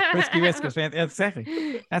right. Risky Whiskers.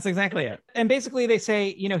 Exactly. That's exactly it. And basically they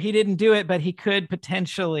say, he didn't do it, but he could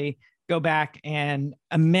potentially go back and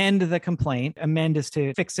amend the complaint. Amend is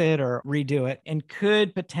to fix it or redo it, and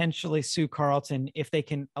could potentially sue Carlton if they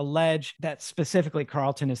can allege that specifically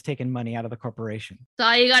Carlton has taken money out of the corporation. That's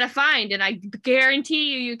all you gotta find, and I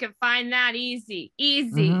guarantee you can find that easy.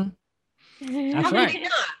 Mhm. That's How right. many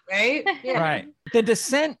not, right? Yeah. Right. The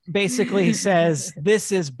dissent basically says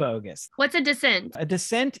this is bogus. What's a dissent? A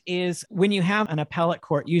dissent is when you have an appellate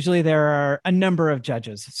court, usually there are a number of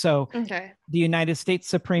judges. So Okay. the United States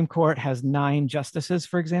Supreme Court has 9 justices,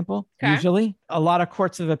 for example, Okay. usually. A lot of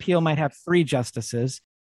courts of appeal might have 3 justices.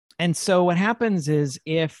 And so what happens is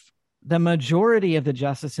if the majority of the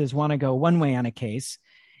justices want to go one way on a case,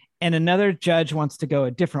 and another judge wants to go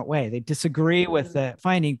a different way, they disagree with the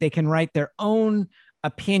finding, they can write their own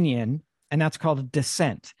opinion, and that's called a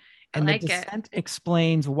dissent. And like the it. dissent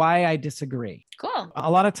explains why I disagree. Cool.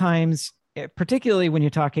 A lot of times, particularly when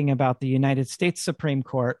you're talking about the United States Supreme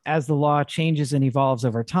Court, as the law changes and evolves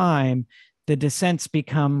over time, the dissents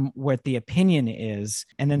become what the opinion is.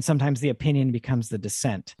 And then sometimes the opinion becomes the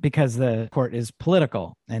dissent because the court is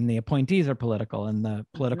political and the appointees are political and the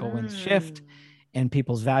political winds shift and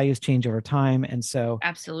people's values change over time. And so,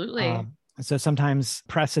 Absolutely. so sometimes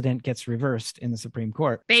precedent gets reversed in the Supreme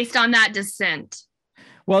Court. Based on that dissent.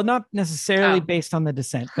 Well, not necessarily Oh. based on the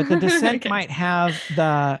dissent, but the dissent Okay. might have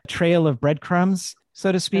the trail of breadcrumbs,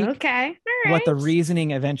 so to speak, Okay. All what the right.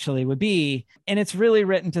 reasoning eventually would be. And it's really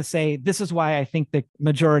written to say, this is why I think the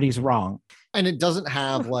majority's wrong. and it doesn't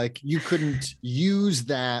have you couldn't use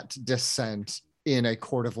that dissent in a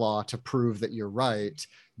court of law to prove that you're right.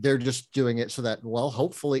 They're just doing it so that,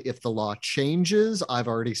 hopefully if the law changes, I've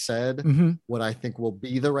already said Mhm. what I think will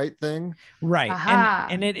be the right thing. Right. Aha.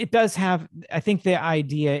 And it does have, I think the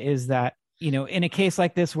idea is that, in a case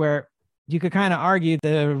like this where you could kind of argue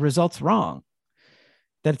the result's wrong,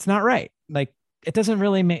 that it's not right. Like it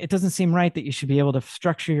doesn't seem right that you should be able to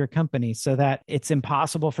structure your company so that it's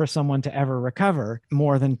impossible for someone to ever recover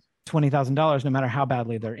more than $20,000, no matter how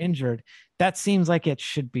badly they're injured. That seems like it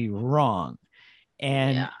should be wrong.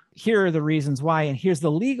 And Yeah. here are the reasons why. And here's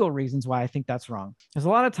the legal reasons why I think that's wrong. Because a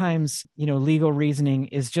lot of times, legal reasoning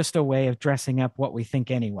is just a way of dressing up what we think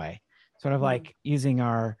anyway, sort of like using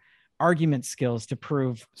our argument skills to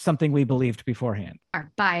prove something we believed beforehand.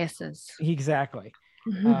 Our biases. Exactly.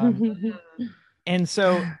 And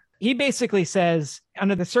so he basically says,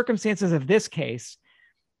 under the circumstances of this case,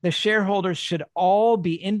 the shareholders should all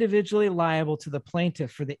be individually liable to the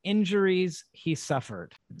plaintiff for the injuries he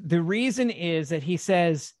suffered. The reason is that he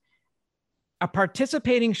says a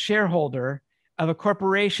participating shareholder of a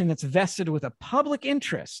corporation that's vested with a public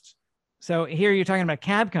interest. So here you're talking about a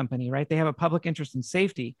cab company, right? They have a public interest in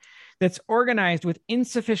safety that's organized with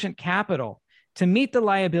insufficient capital to meet the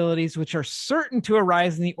liabilities which are certain to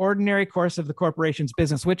arise in the ordinary course of the corporation's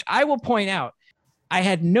business, which I will point out, I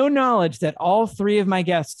had no knowledge that all three of my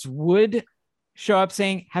guests would show up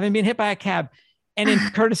saying, having been hit by a cab, and in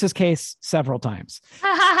Curtis's case, several times.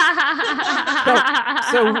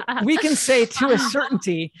 So we can say to a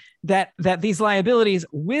certainty that these liabilities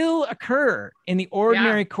will occur in the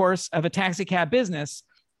ordinary course of a taxi cab business.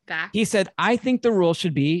 He said, I think the rule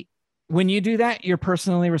should be, when you do that, you're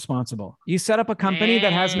personally responsible. You set up a company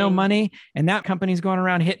that has no money and that company's going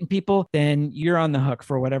around hitting people, then you're on the hook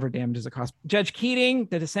for whatever damages it costs. Judge Keating,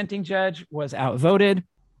 the dissenting judge, was outvoted,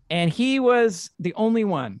 and he was the only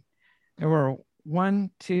one. There were 5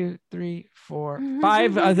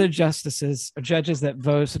 other justices or judges that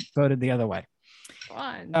voted the other way.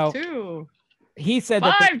 Two. He said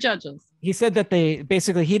 5 judges. He said that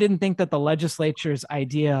he didn't think that the legislature's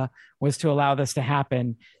idea was to allow this to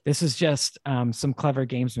happen. This is just some clever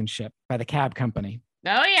gamesmanship by the cab company.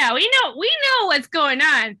 Oh yeah, we know what's going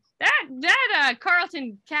on. That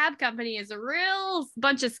Carlton Cab Company is a real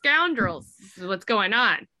bunch of scoundrels. Is what's going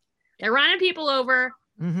on. They're running people over.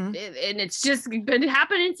 And it's just been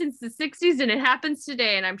happening since the 60s, and it happens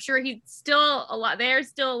today. And I'm sure he's still alive. They're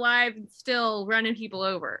still alive and still running people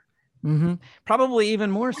over. Probably even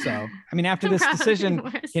more so. I mean, after this decision,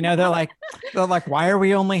 they're like, why are we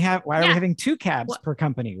having 2 cabs per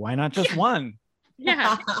company? Why not just one?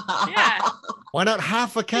 Yeah. Why not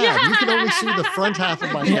half a cab? You can only see the front half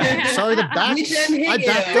of my cab. Sorry, the back. I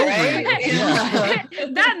backed over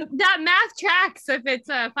you. That math tracks if it's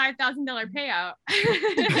a $5,000 payout.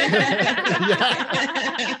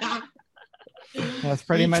 That's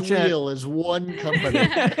pretty much it. Each wheel is one company.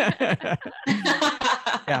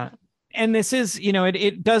 Yeah. And this is,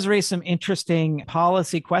 it does raise some interesting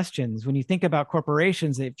policy questions. When you think about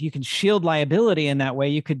corporations, if you can shield liability in that way,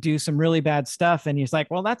 you could do some really bad stuff. And you're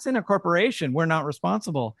like, well, that's in a corporation. We're not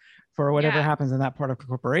responsible for whatever happens in that part of the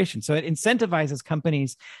corporation. So it incentivizes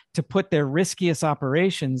companies to put their riskiest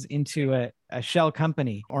operations into a shell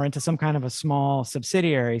company or into some kind of a small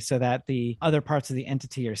subsidiary so that the other parts of the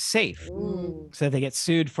entity are safe. So they get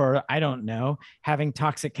sued for, I don't know, having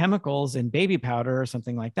toxic chemicals in baby powder or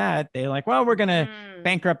something like that. They're like, well, we're going to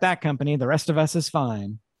bankrupt that company. The rest of us is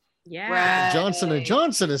fine. Yeah. Right. Johnson &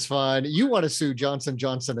 Johnson is fine. You want to sue Johnson &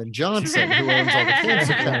 Johnson, who owns all the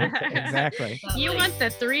cancer chemicals. Exactly. You want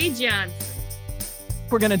the 3 Johnsons.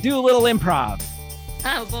 We're going to do a little improv.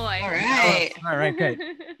 Oh, boy. All right. All right, great.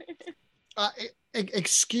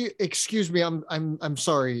 Excuse me. I'm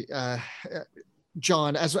sorry.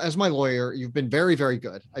 John, as my lawyer, you've been very, very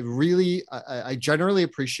good. I generally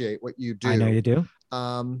appreciate what you do. I know you do.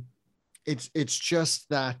 It's just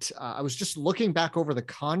that I was just looking back over the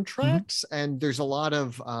contracts, and there's a lot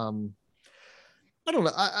of I don't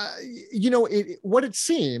know. What it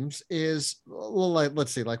seems is, well,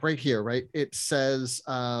 let's see, like right here, right? It says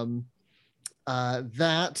that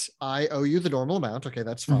I owe you the normal amount. Okay,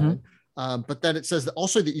 that's fine. But then it says that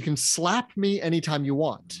also that you can slap me anytime you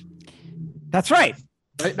want. That's right.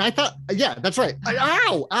 Right? And I thought, yeah, that's right.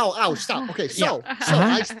 Ow, stop. Okay, so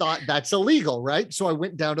I thought that's illegal, right? So I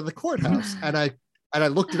went down to the courthouse and I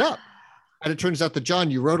looked it up. And it turns out that,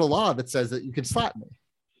 John, you wrote a law that says that you can slap me.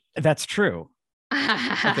 That's true.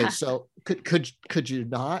 Okay, so could you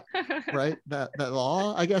not write that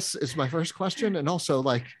law, I guess, is my first question. And also,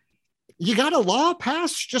 like, you got a law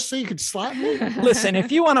passed just so you could slap me? Listen,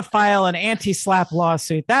 if you want to file an anti-slap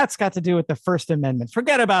lawsuit, that's got to do with the First Amendment.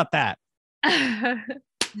 Forget about that.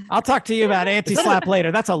 I'll talk to you about anti-slap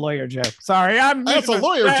later. That's a lawyer joke. Sorry. That's a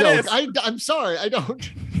lawyer joke. I'm sorry. I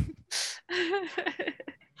don't.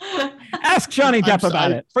 Ask Johnny Depp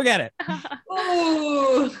about it. Forget it.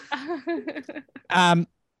 Ooh.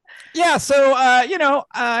 Yeah. So,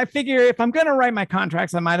 I figure if I'm going to write my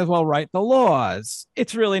contracts, I might as well write the laws.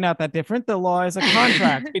 It's really not that different. The law is a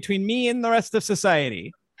contract between me and the rest of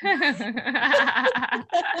society.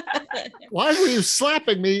 Why were you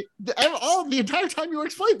slapping me all the entire time you were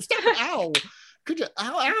explaining? Stop it. Ow. Could you?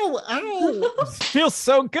 Ow. Feels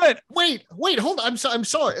so good. Wait, hold on. I'm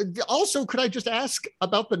sorry. Also, could I just ask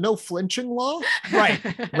about the no flinching law?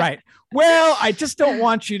 Right. Well, I just don't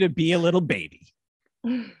want you to be a little baby.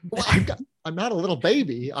 Well, I'm not a little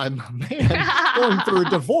baby. I'm a man going through a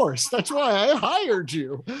divorce. That's why I hired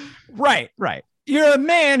you. Right. You're a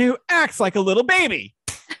man who acts like a little baby.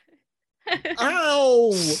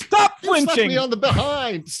 Ow! Stop You slapped flinching. me on the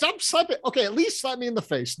behind. Stop slapping. Okay, at least slap me in the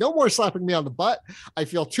face. No more slapping me on the butt. I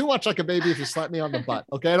feel too much like a baby if you slap me on the butt.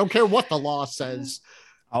 Okay, I don't care what the law says.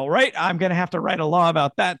 All right, I'm gonna have to write a law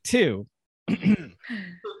about that too.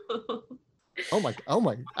 Oh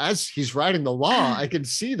my! As he's writing the law, I can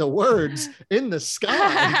see the words in the sky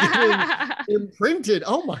getting imprinted.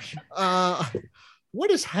 Oh my!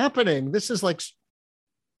 What is happening? This is like,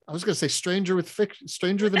 I was going to say Stranger Than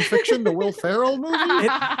Fiction, the Will Ferrell movie.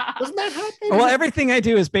 Doesn't that happen? Well, everything I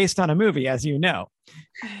do is based on a movie, as you know.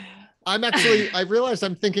 I realized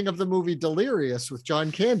I'm thinking of the movie Delirious with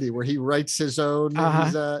John Candy, where he writes his own.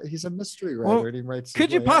 He's a mystery writer, Well, and he writes.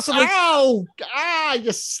 could you possibly? Ow!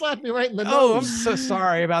 You slapped me right in the nose. Oh, I'm so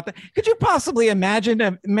sorry about that. Could you possibly imagine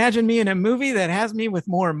me in a movie that has me with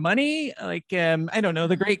more money, like I don't know,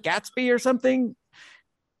 The Great Gatsby or something?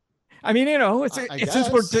 I mean, since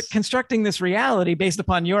we're constructing this reality based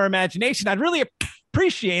upon your imagination, I'd really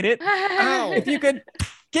appreciate it if you could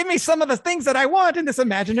give me some of the things that I want in this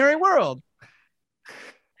imaginary world.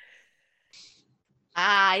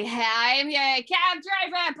 I'm a cab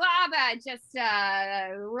driver, Bob. Just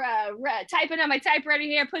typing on my typewriter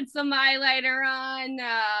here, put some highlighter on,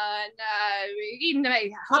 eating my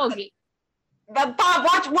hoagie. But Bob,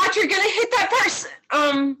 watch! You're gonna hit that person.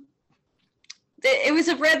 It was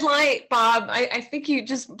a red light, Bob. I think you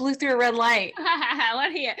just blew through a red light.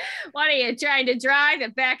 What are you trying to drive? The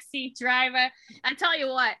backseat driver? I tell you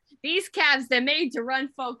what, these cabs, they're made to run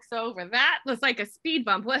folks over. That was like a speed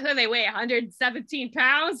bump. What do they weigh? 117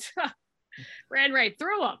 pounds? Ran right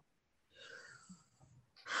through them.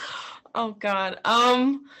 Oh God.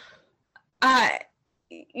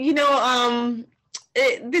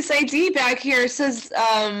 This ID back here says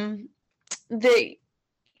that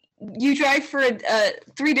you drive for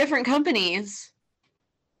 3 different companies.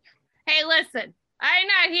 Hey, listen, I'm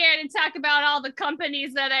not here to talk about all the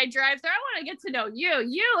companies that I drive through. I want to get to know you.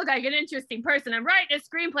 You look like an interesting person. I'm writing a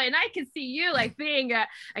screenplay, and I can see you like being a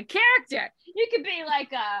character. You could be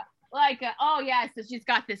like a oh yeah, so she's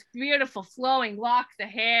got this beautiful flowing locks of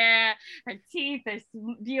hair, her teeth are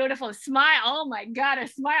beautiful, smile, oh my God, her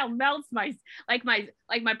smile melts my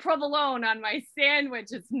provolone on my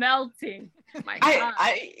sandwich, it's melting. My God.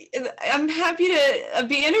 I'm happy to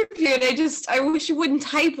be interviewed. I wish you wouldn't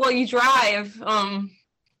type while you drive.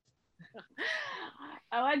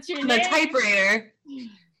 What's your the name? Typewriter.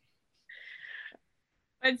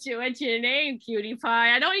 What's your name, cutie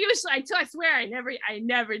pie? I don't usually. I swear, I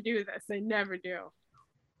never do this. I never do.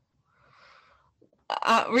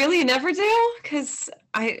 Really, you never do? Because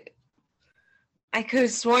I could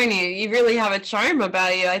have sworn you really have a charm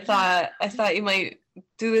about you. I thought you might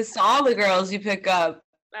do this to all the girls you pick up.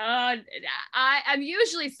 I'm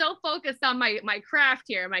usually so focused on my craft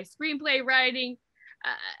here, my screenplay writing.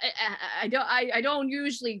 I don't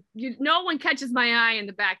usually. No one catches my eye in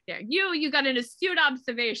the back there. You got an astute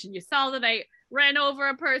observation. You saw that I ran over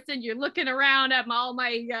a person. You're looking around at all my.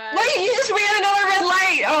 Wait! You just ran another red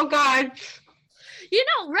light. Oh God! You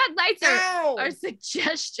know, red lights are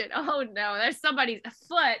suggestion. Oh no, there's somebody's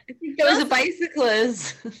foot. Those are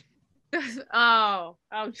bicyclists. Oh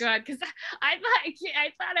good, because I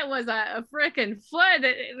thought it was a freaking foot.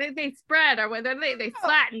 They spread, or whether they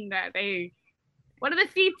flatten. What do the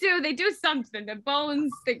feet do? They do something. The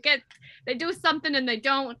bones, they do something and they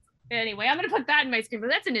don't. Anyway, I'm gonna put that in my screen.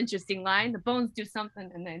 But that's an interesting line. The bones do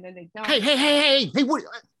something and then they don't. Hey! Hey,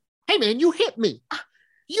 man! You hit me!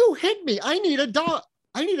 You hit me! I need a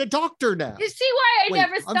doctor now. You see why I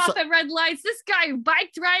never stop at red lights? This guy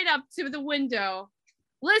biked right up to the window.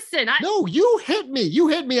 Listen, No, you hit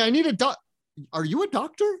me. I need a doc. Are you a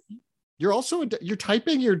doctor? You're also you're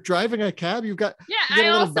typing. You're driving a cab. I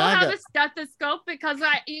also have a stethoscope because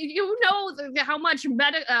how much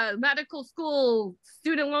medical school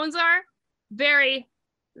student loans are. Very,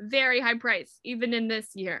 very high price, even in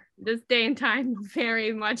this day and time.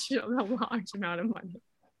 Very much a large amount of money.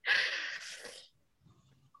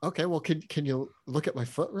 Okay, well, can you look at my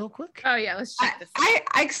foot real quick? Oh yeah, let's check this.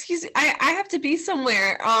 Excuse me, I have to be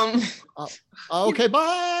somewhere. Okay,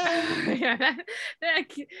 bye. Yeah,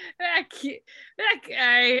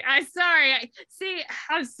 I'm sorry.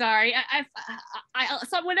 I'm sorry.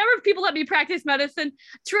 So whenever people let me practice medicine,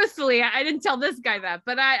 truthfully, I didn't tell this guy that,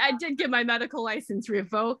 but I did get my medical license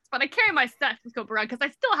revoked. But I carry my stethoscope around because I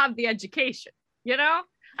still have the education. You know,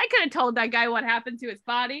 I could have told that guy what happened to his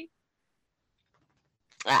body.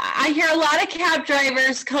 I hear a lot of cab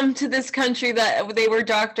drivers come to this country that they were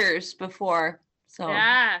doctors before. So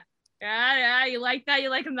yeah. You like that?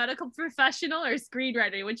 You like a medical professional or a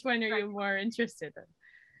screenwriter? Which one are you more interested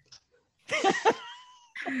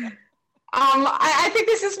in? I think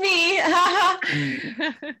this is me.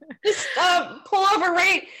 Just pull over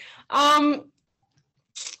right.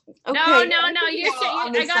 Okay. No. You should.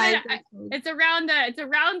 On this I side. got it. It's around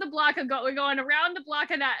the block. We're going around the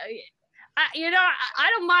block, and I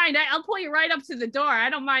don't mind. I'll pull you right up to the door. I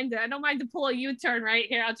don't mind to pull a U-turn right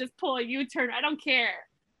here. I'll just pull a U-turn. I don't care.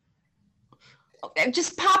 Okay,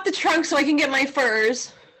 just pop the trunk so I can get my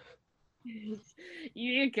furs.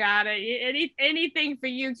 You got it. Anything for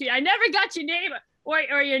you. I never got your name or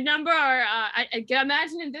your number. Or I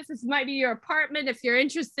imagine this might be your apartment. If you're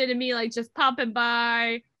interested in me, like just popping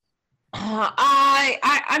by.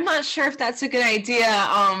 I'm not sure if that's a good idea.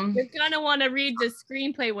 You're gonna want to read the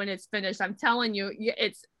screenplay when it's finished. I'm telling you,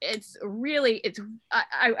 it's really.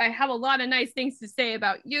 I have a lot of nice things to say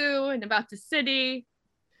about you and about the city.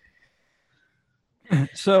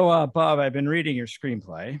 So, Bob, I've been reading your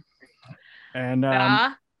screenplay, and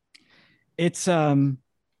it's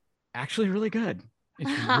actually really good.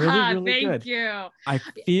 It's really good. Thank you. I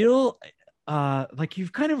feel like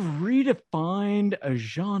you've kind of redefined a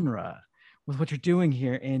genre with what you're doing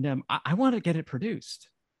here, and I want to get it produced.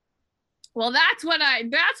 Well, that's what I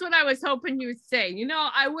was hoping you would say.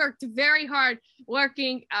 I worked very hard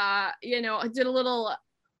working. I did a little.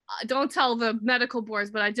 Don't tell the medical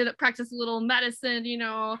boards, but I did practice a little medicine.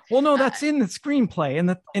 Well, no, that's in the screenplay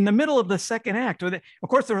in the middle of the second act. Of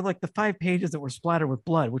course, there were like the 5 pages that were splattered with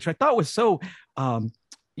blood, which I thought was so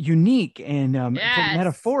unique and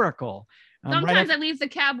metaphorical. Sometimes I leave the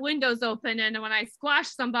cab windows open, and when I squash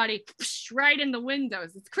somebody, right in the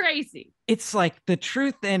windows, it's crazy. It's like the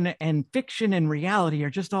truth and fiction and reality are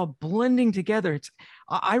just all blending together.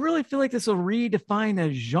 I really feel like this will redefine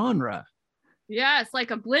a genre. Yeah, it's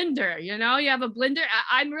like a blender, you have a blender.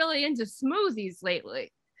 I'm really into smoothies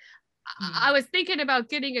lately. I was thinking about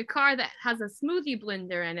getting a car that has a smoothie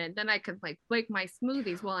blender in it. Then I could like make my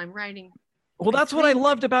smoothies while I'm writing. Well, that's what I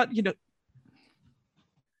loved about,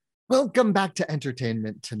 Welcome back to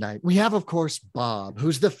entertainment tonight. We have, of course, Bob,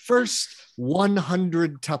 who's the first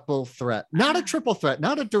 100-tuple threat. Not a triple threat,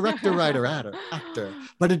 not a director, writer, actor,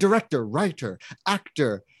 but a director, writer,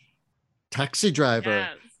 actor, taxi driver,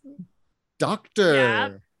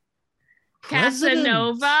 doctor,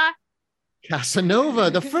 Casanova,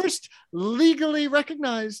 the first legally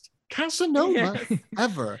recognized Casanova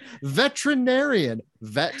ever, veterinarian,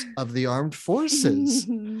 vet of the armed forces,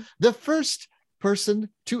 the first person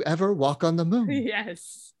to ever walk on the moon.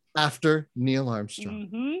 Yes. After Neil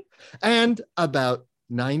Armstrong. And about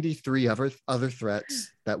 93 other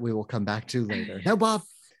threats that we will come back to later. Now, Bob,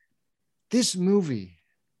 this movie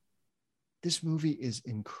is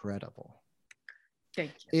incredible.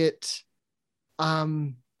 Thank you.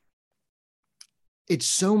 It's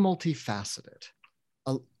so multifaceted.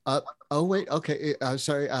 Wait, okay.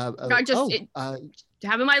 Sorry.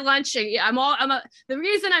 Having my lunch. The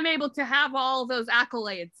reason I'm able to have all those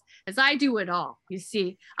accolades is I do it all. You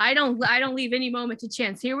see, I don't leave any moment to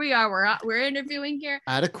chance. Here we are. We're interviewing here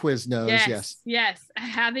at a Quiznos. Yes.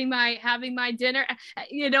 Having my dinner.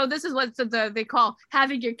 This is what they call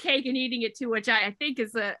having your cake and eating it too, which I think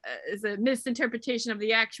is a misinterpretation of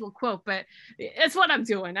the actual quote, but it's what I'm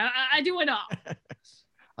doing. I do it all.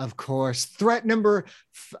 Of course. Threat number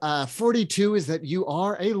 42 is that you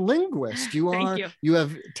are a linguist. You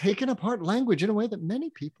have taken apart language in a way that many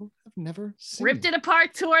people have never seen. Ripped it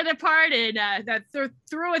apart, tore it apart, and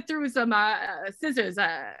threw it through some scissors.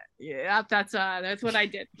 That's what I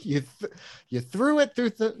did. You threw it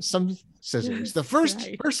through some scissors. The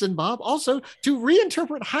first person, Bob, also to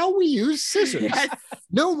reinterpret how we use scissors. Yes.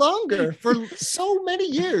 No longer for so many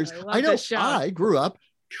years. I know I grew up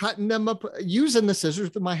cutting them up, using the scissors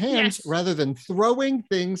with my hands rather than throwing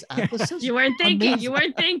things at the scissors. You weren't thinking. Amazing. You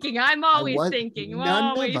weren't thinking. I'm always thinking.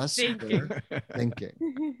 None of us were thinking.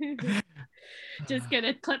 Just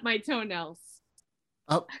gonna clip my toenails.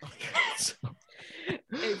 Oh, okay.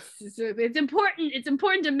 It's important. It's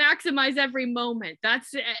important to maximize every moment.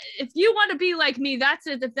 That's if you want to be like me. That's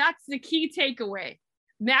the key takeaway.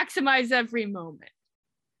 Maximize every moment.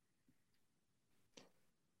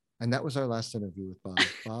 And that was our last interview with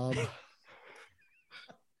Bob.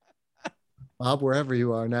 Bob, wherever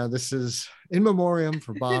you are now, this is in memoriam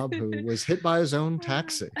for Bob, who was hit by his own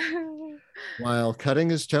taxi while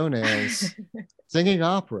cutting his toenails, singing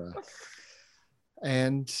opera,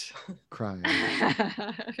 and crying.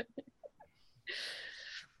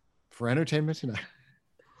 For entertainment tonight.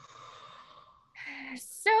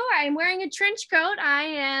 So I'm wearing a trench coat. I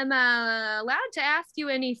am allowed to ask you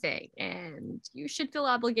anything, and you should feel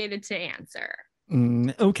obligated to answer.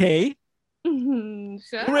 Okay.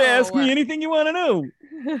 So ask me anything you want to know.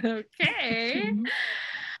 Okay.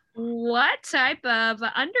 What type of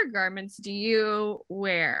undergarments do you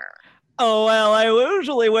wear? Oh, well, I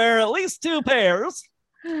usually wear at least 2 pairs.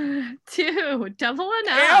 2, double and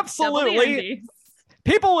up. Absolutely.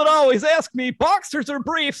 People would always ask me boxers or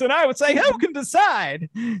briefs, and I would say, who can decide?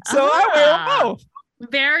 So I wear them both.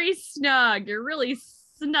 Very snug. You're really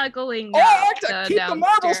snuggling. Oh, I like to keep the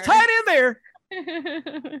marbles tight in there.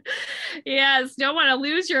 Yes, don't want to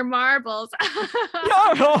lose your marbles.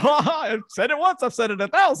 No, I've said it once, I've said it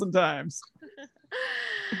 1,000 times.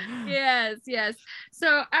 Yes.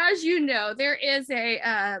 So as you know, there is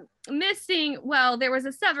a there was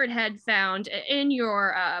a severed head found in your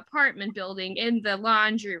apartment building in the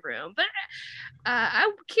laundry room. But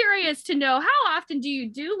I'm curious to know, how often do you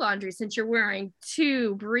do laundry since you're wearing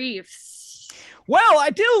 2 briefs? Well, I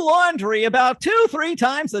do laundry about 2-3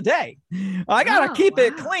 times a day. I gotta keep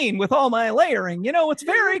it clean with all my layering. You know, it's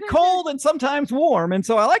very cold and sometimes warm, and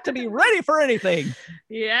so I like to be ready for anything.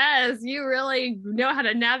 Yes, you really know how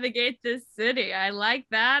to navigate this city. I like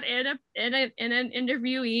that in an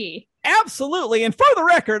interviewee. Absolutely, and for the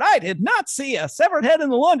record, I did not see a severed head in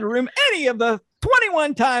the laundry room any of the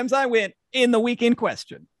 21 times I went in the week in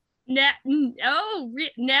question.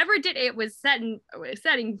 Never did. It was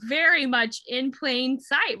setting very much in plain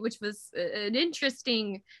sight, which was an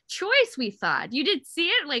interesting choice. We thought you did see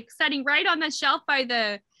it, like setting right on the shelf by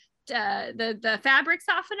the fabric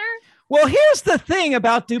softener. Well, here's the thing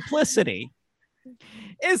about duplicity,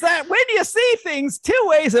 is that when you see things 2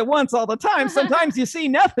 ways at once all the time, sometimes you see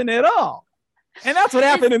nothing at all, and that's what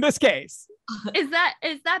happened in this case. Is that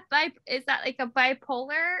like a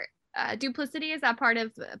bipolar? Duplicity, is that part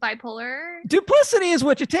of bipolar? Duplicity is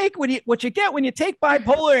what you get when you take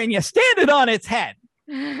bipolar and you stand it on its head.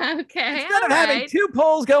 Okay. Instead of having 2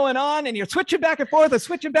 poles going on and you're switching back and forth, who's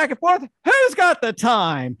got the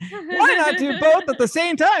time? Why not do both at the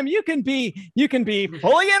same time? You can be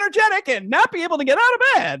fully energetic and not be able to get out of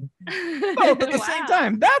bed both at the same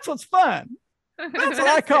time. That's what's fun. That's what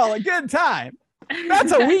I call a good time.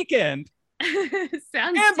 That's a weekend.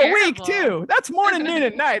 Sounds and terrible. The week too. That's morning, noon,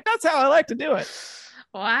 and night. That's how I like to do it.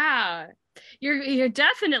 Wow, you're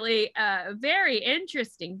definitely very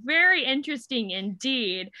interesting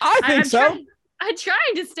indeed. I think so. I'm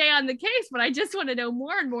trying to stay on the case, but I just want to know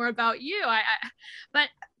more and more about you. But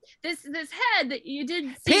this head that you did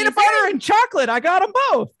see, peanut butter and chocolate. I got them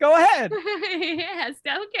both. Go ahead. Yes.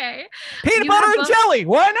 Okay. Peanut butter and jelly.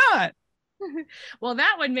 Why not? Well,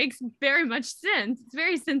 that one makes very much sense. It's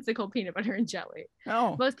very sensical, peanut butter and jelly.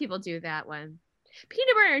 Oh, most people do that one.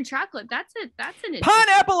 Peanut butter and chocolate. That's an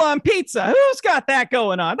pineapple on pizza. Who's got that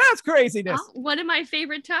going on? That's craziness. One of my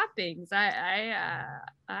favorite toppings.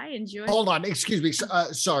 I enjoy. Hold on, excuse me.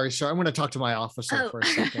 Sorry. I'm going to talk to my officer for a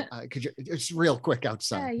second. Could you? It's real quick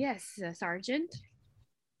outside. Yes, Sergeant.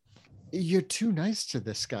 You're too nice to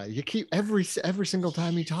this guy. You keep every single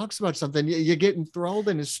time he talks about something, you get enthralled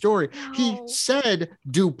in his story. No. He said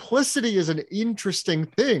duplicity is an interesting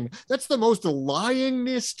thing. That's the most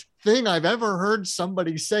lyingest thing I've ever heard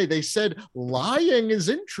somebody say. They said lying is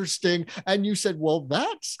interesting, and you said, well,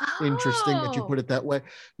 that's interesting that you put it that way.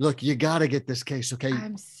 Look, you got to get this case, okay?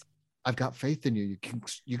 I've got faith in you.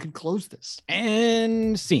 You can close this.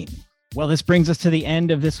 And scene. Well, this brings us to the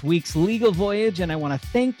end of this week's legal voyage, and I want to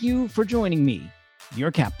thank you for joining me,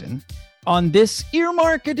 your captain, on this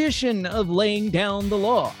earmark edition of Laying Down the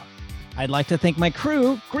Law. I'd like to thank my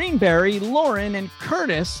crew, Greenberry, Lauren, and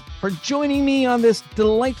Curtis, for joining me on this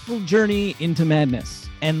delightful journey into madness.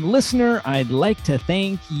 And listener, I'd like to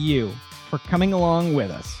thank you for coming along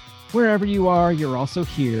with us. Wherever you are, you're also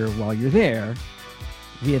here while you're there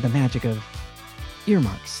via the magic of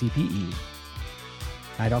Earmark CPE.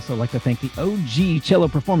 I'd also like to thank the OG Cello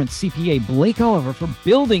Performance CPA, Blake Oliver, for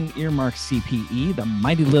building Earmark CPE, the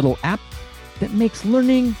mighty little app that makes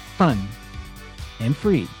learning fun and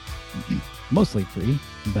free. Mostly free,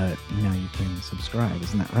 but now you can subscribe.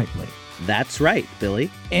 Isn't that right, Blake? That's right,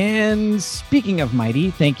 Billy. And speaking of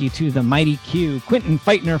mighty, thank you to the mighty Q, Quentin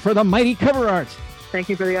Feitner, for the mighty cover art. Thank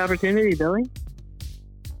you for the opportunity, Billy.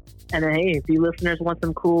 And hey, if you listeners want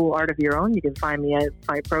some cool art of your own, you can find me at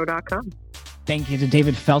fightpro.com. Thank you to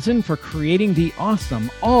David Felton for creating the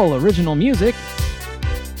awesome, all-original music.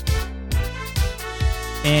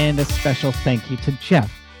 And a special thank you to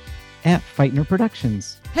Jeff at Feitner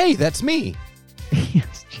Productions. Hey, that's me.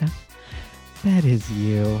 Yes, Jeff, that is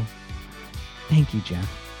you. Thank you, Jeff,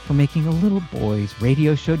 for making a little boy's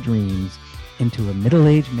radio show dreams into a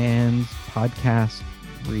middle-aged man's podcast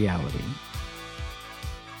reality.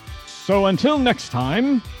 So until next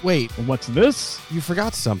time... Wait. What's this? You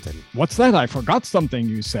forgot something. What's that? I forgot something,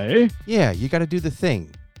 you say? Yeah, you gotta do the thing.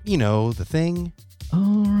 You know, the thing.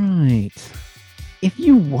 All right. If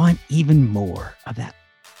you want even more of that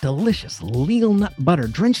delicious legal nut butter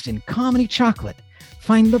drenched in comedy chocolate,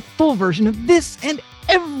 find the full version of this and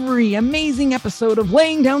every amazing episode of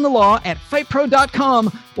Laying Down the Law at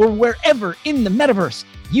fightpro.com or wherever in the metaverse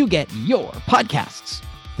you get your podcasts.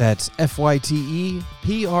 That's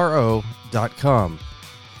FYTEPRO.com.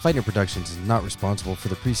 Fighter Productions is not responsible for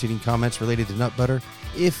the preceding comments related to nut butter.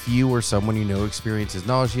 If you or someone you know experiences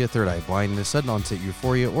nausea, third eye blindness, sudden onset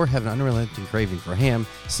euphoria, or have an unrelenting craving for ham,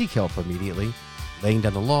 seek help immediately. Laying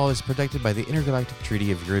Down the Law is protected by the Intergalactic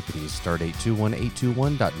Treaty of Euripides, Stardate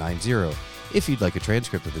 21821.90. If you'd like a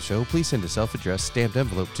transcript of the show, please send a self-addressed stamped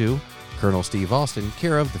envelope to Colonel Steve Austin,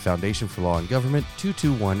 care of the Foundation for Law and Government,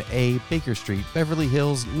 221A Baker Street, Beverly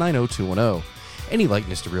Hills, 90210. Any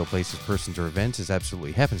likeness to real places, persons, or events is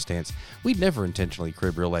absolutely happenstance. We'd never intentionally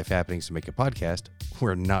crib real-life happenings to make a podcast.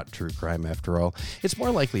 We're not true crime, after all. It's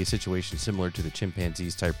more likely a situation similar to the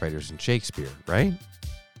chimpanzees, typewriters, and Shakespeare, right?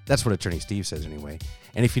 That's what Attorney Steve says anyway.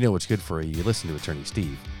 And if you know what's good for you, you listen to Attorney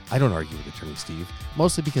Steve. I don't argue with Attorney Steve,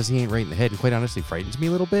 mostly because he ain't right in the head and quite honestly frightens me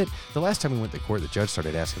a little bit. The last time we went to court, the judge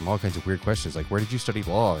started asking him all kinds of weird questions like, where did you study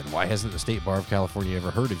law? And why hasn't the State Bar of California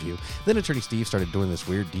ever heard of you? Then Attorney Steve started doing this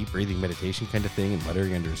weird deep breathing meditation kind of thing and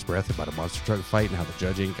muttering under his breath about a monster truck fight and how the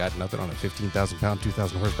judge ain't got nothing on a 15,000-pound,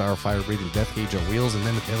 2,000 horsepower fire-breathing death cage on wheels, and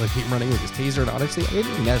then the tailor came running with his taser. And honestly, I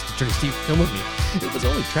didn't even ask Attorney Steve to come with me. It was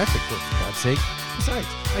only traffic court, for God's sake. Besides,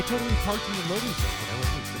 I totally parked in the loading zone when I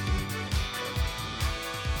went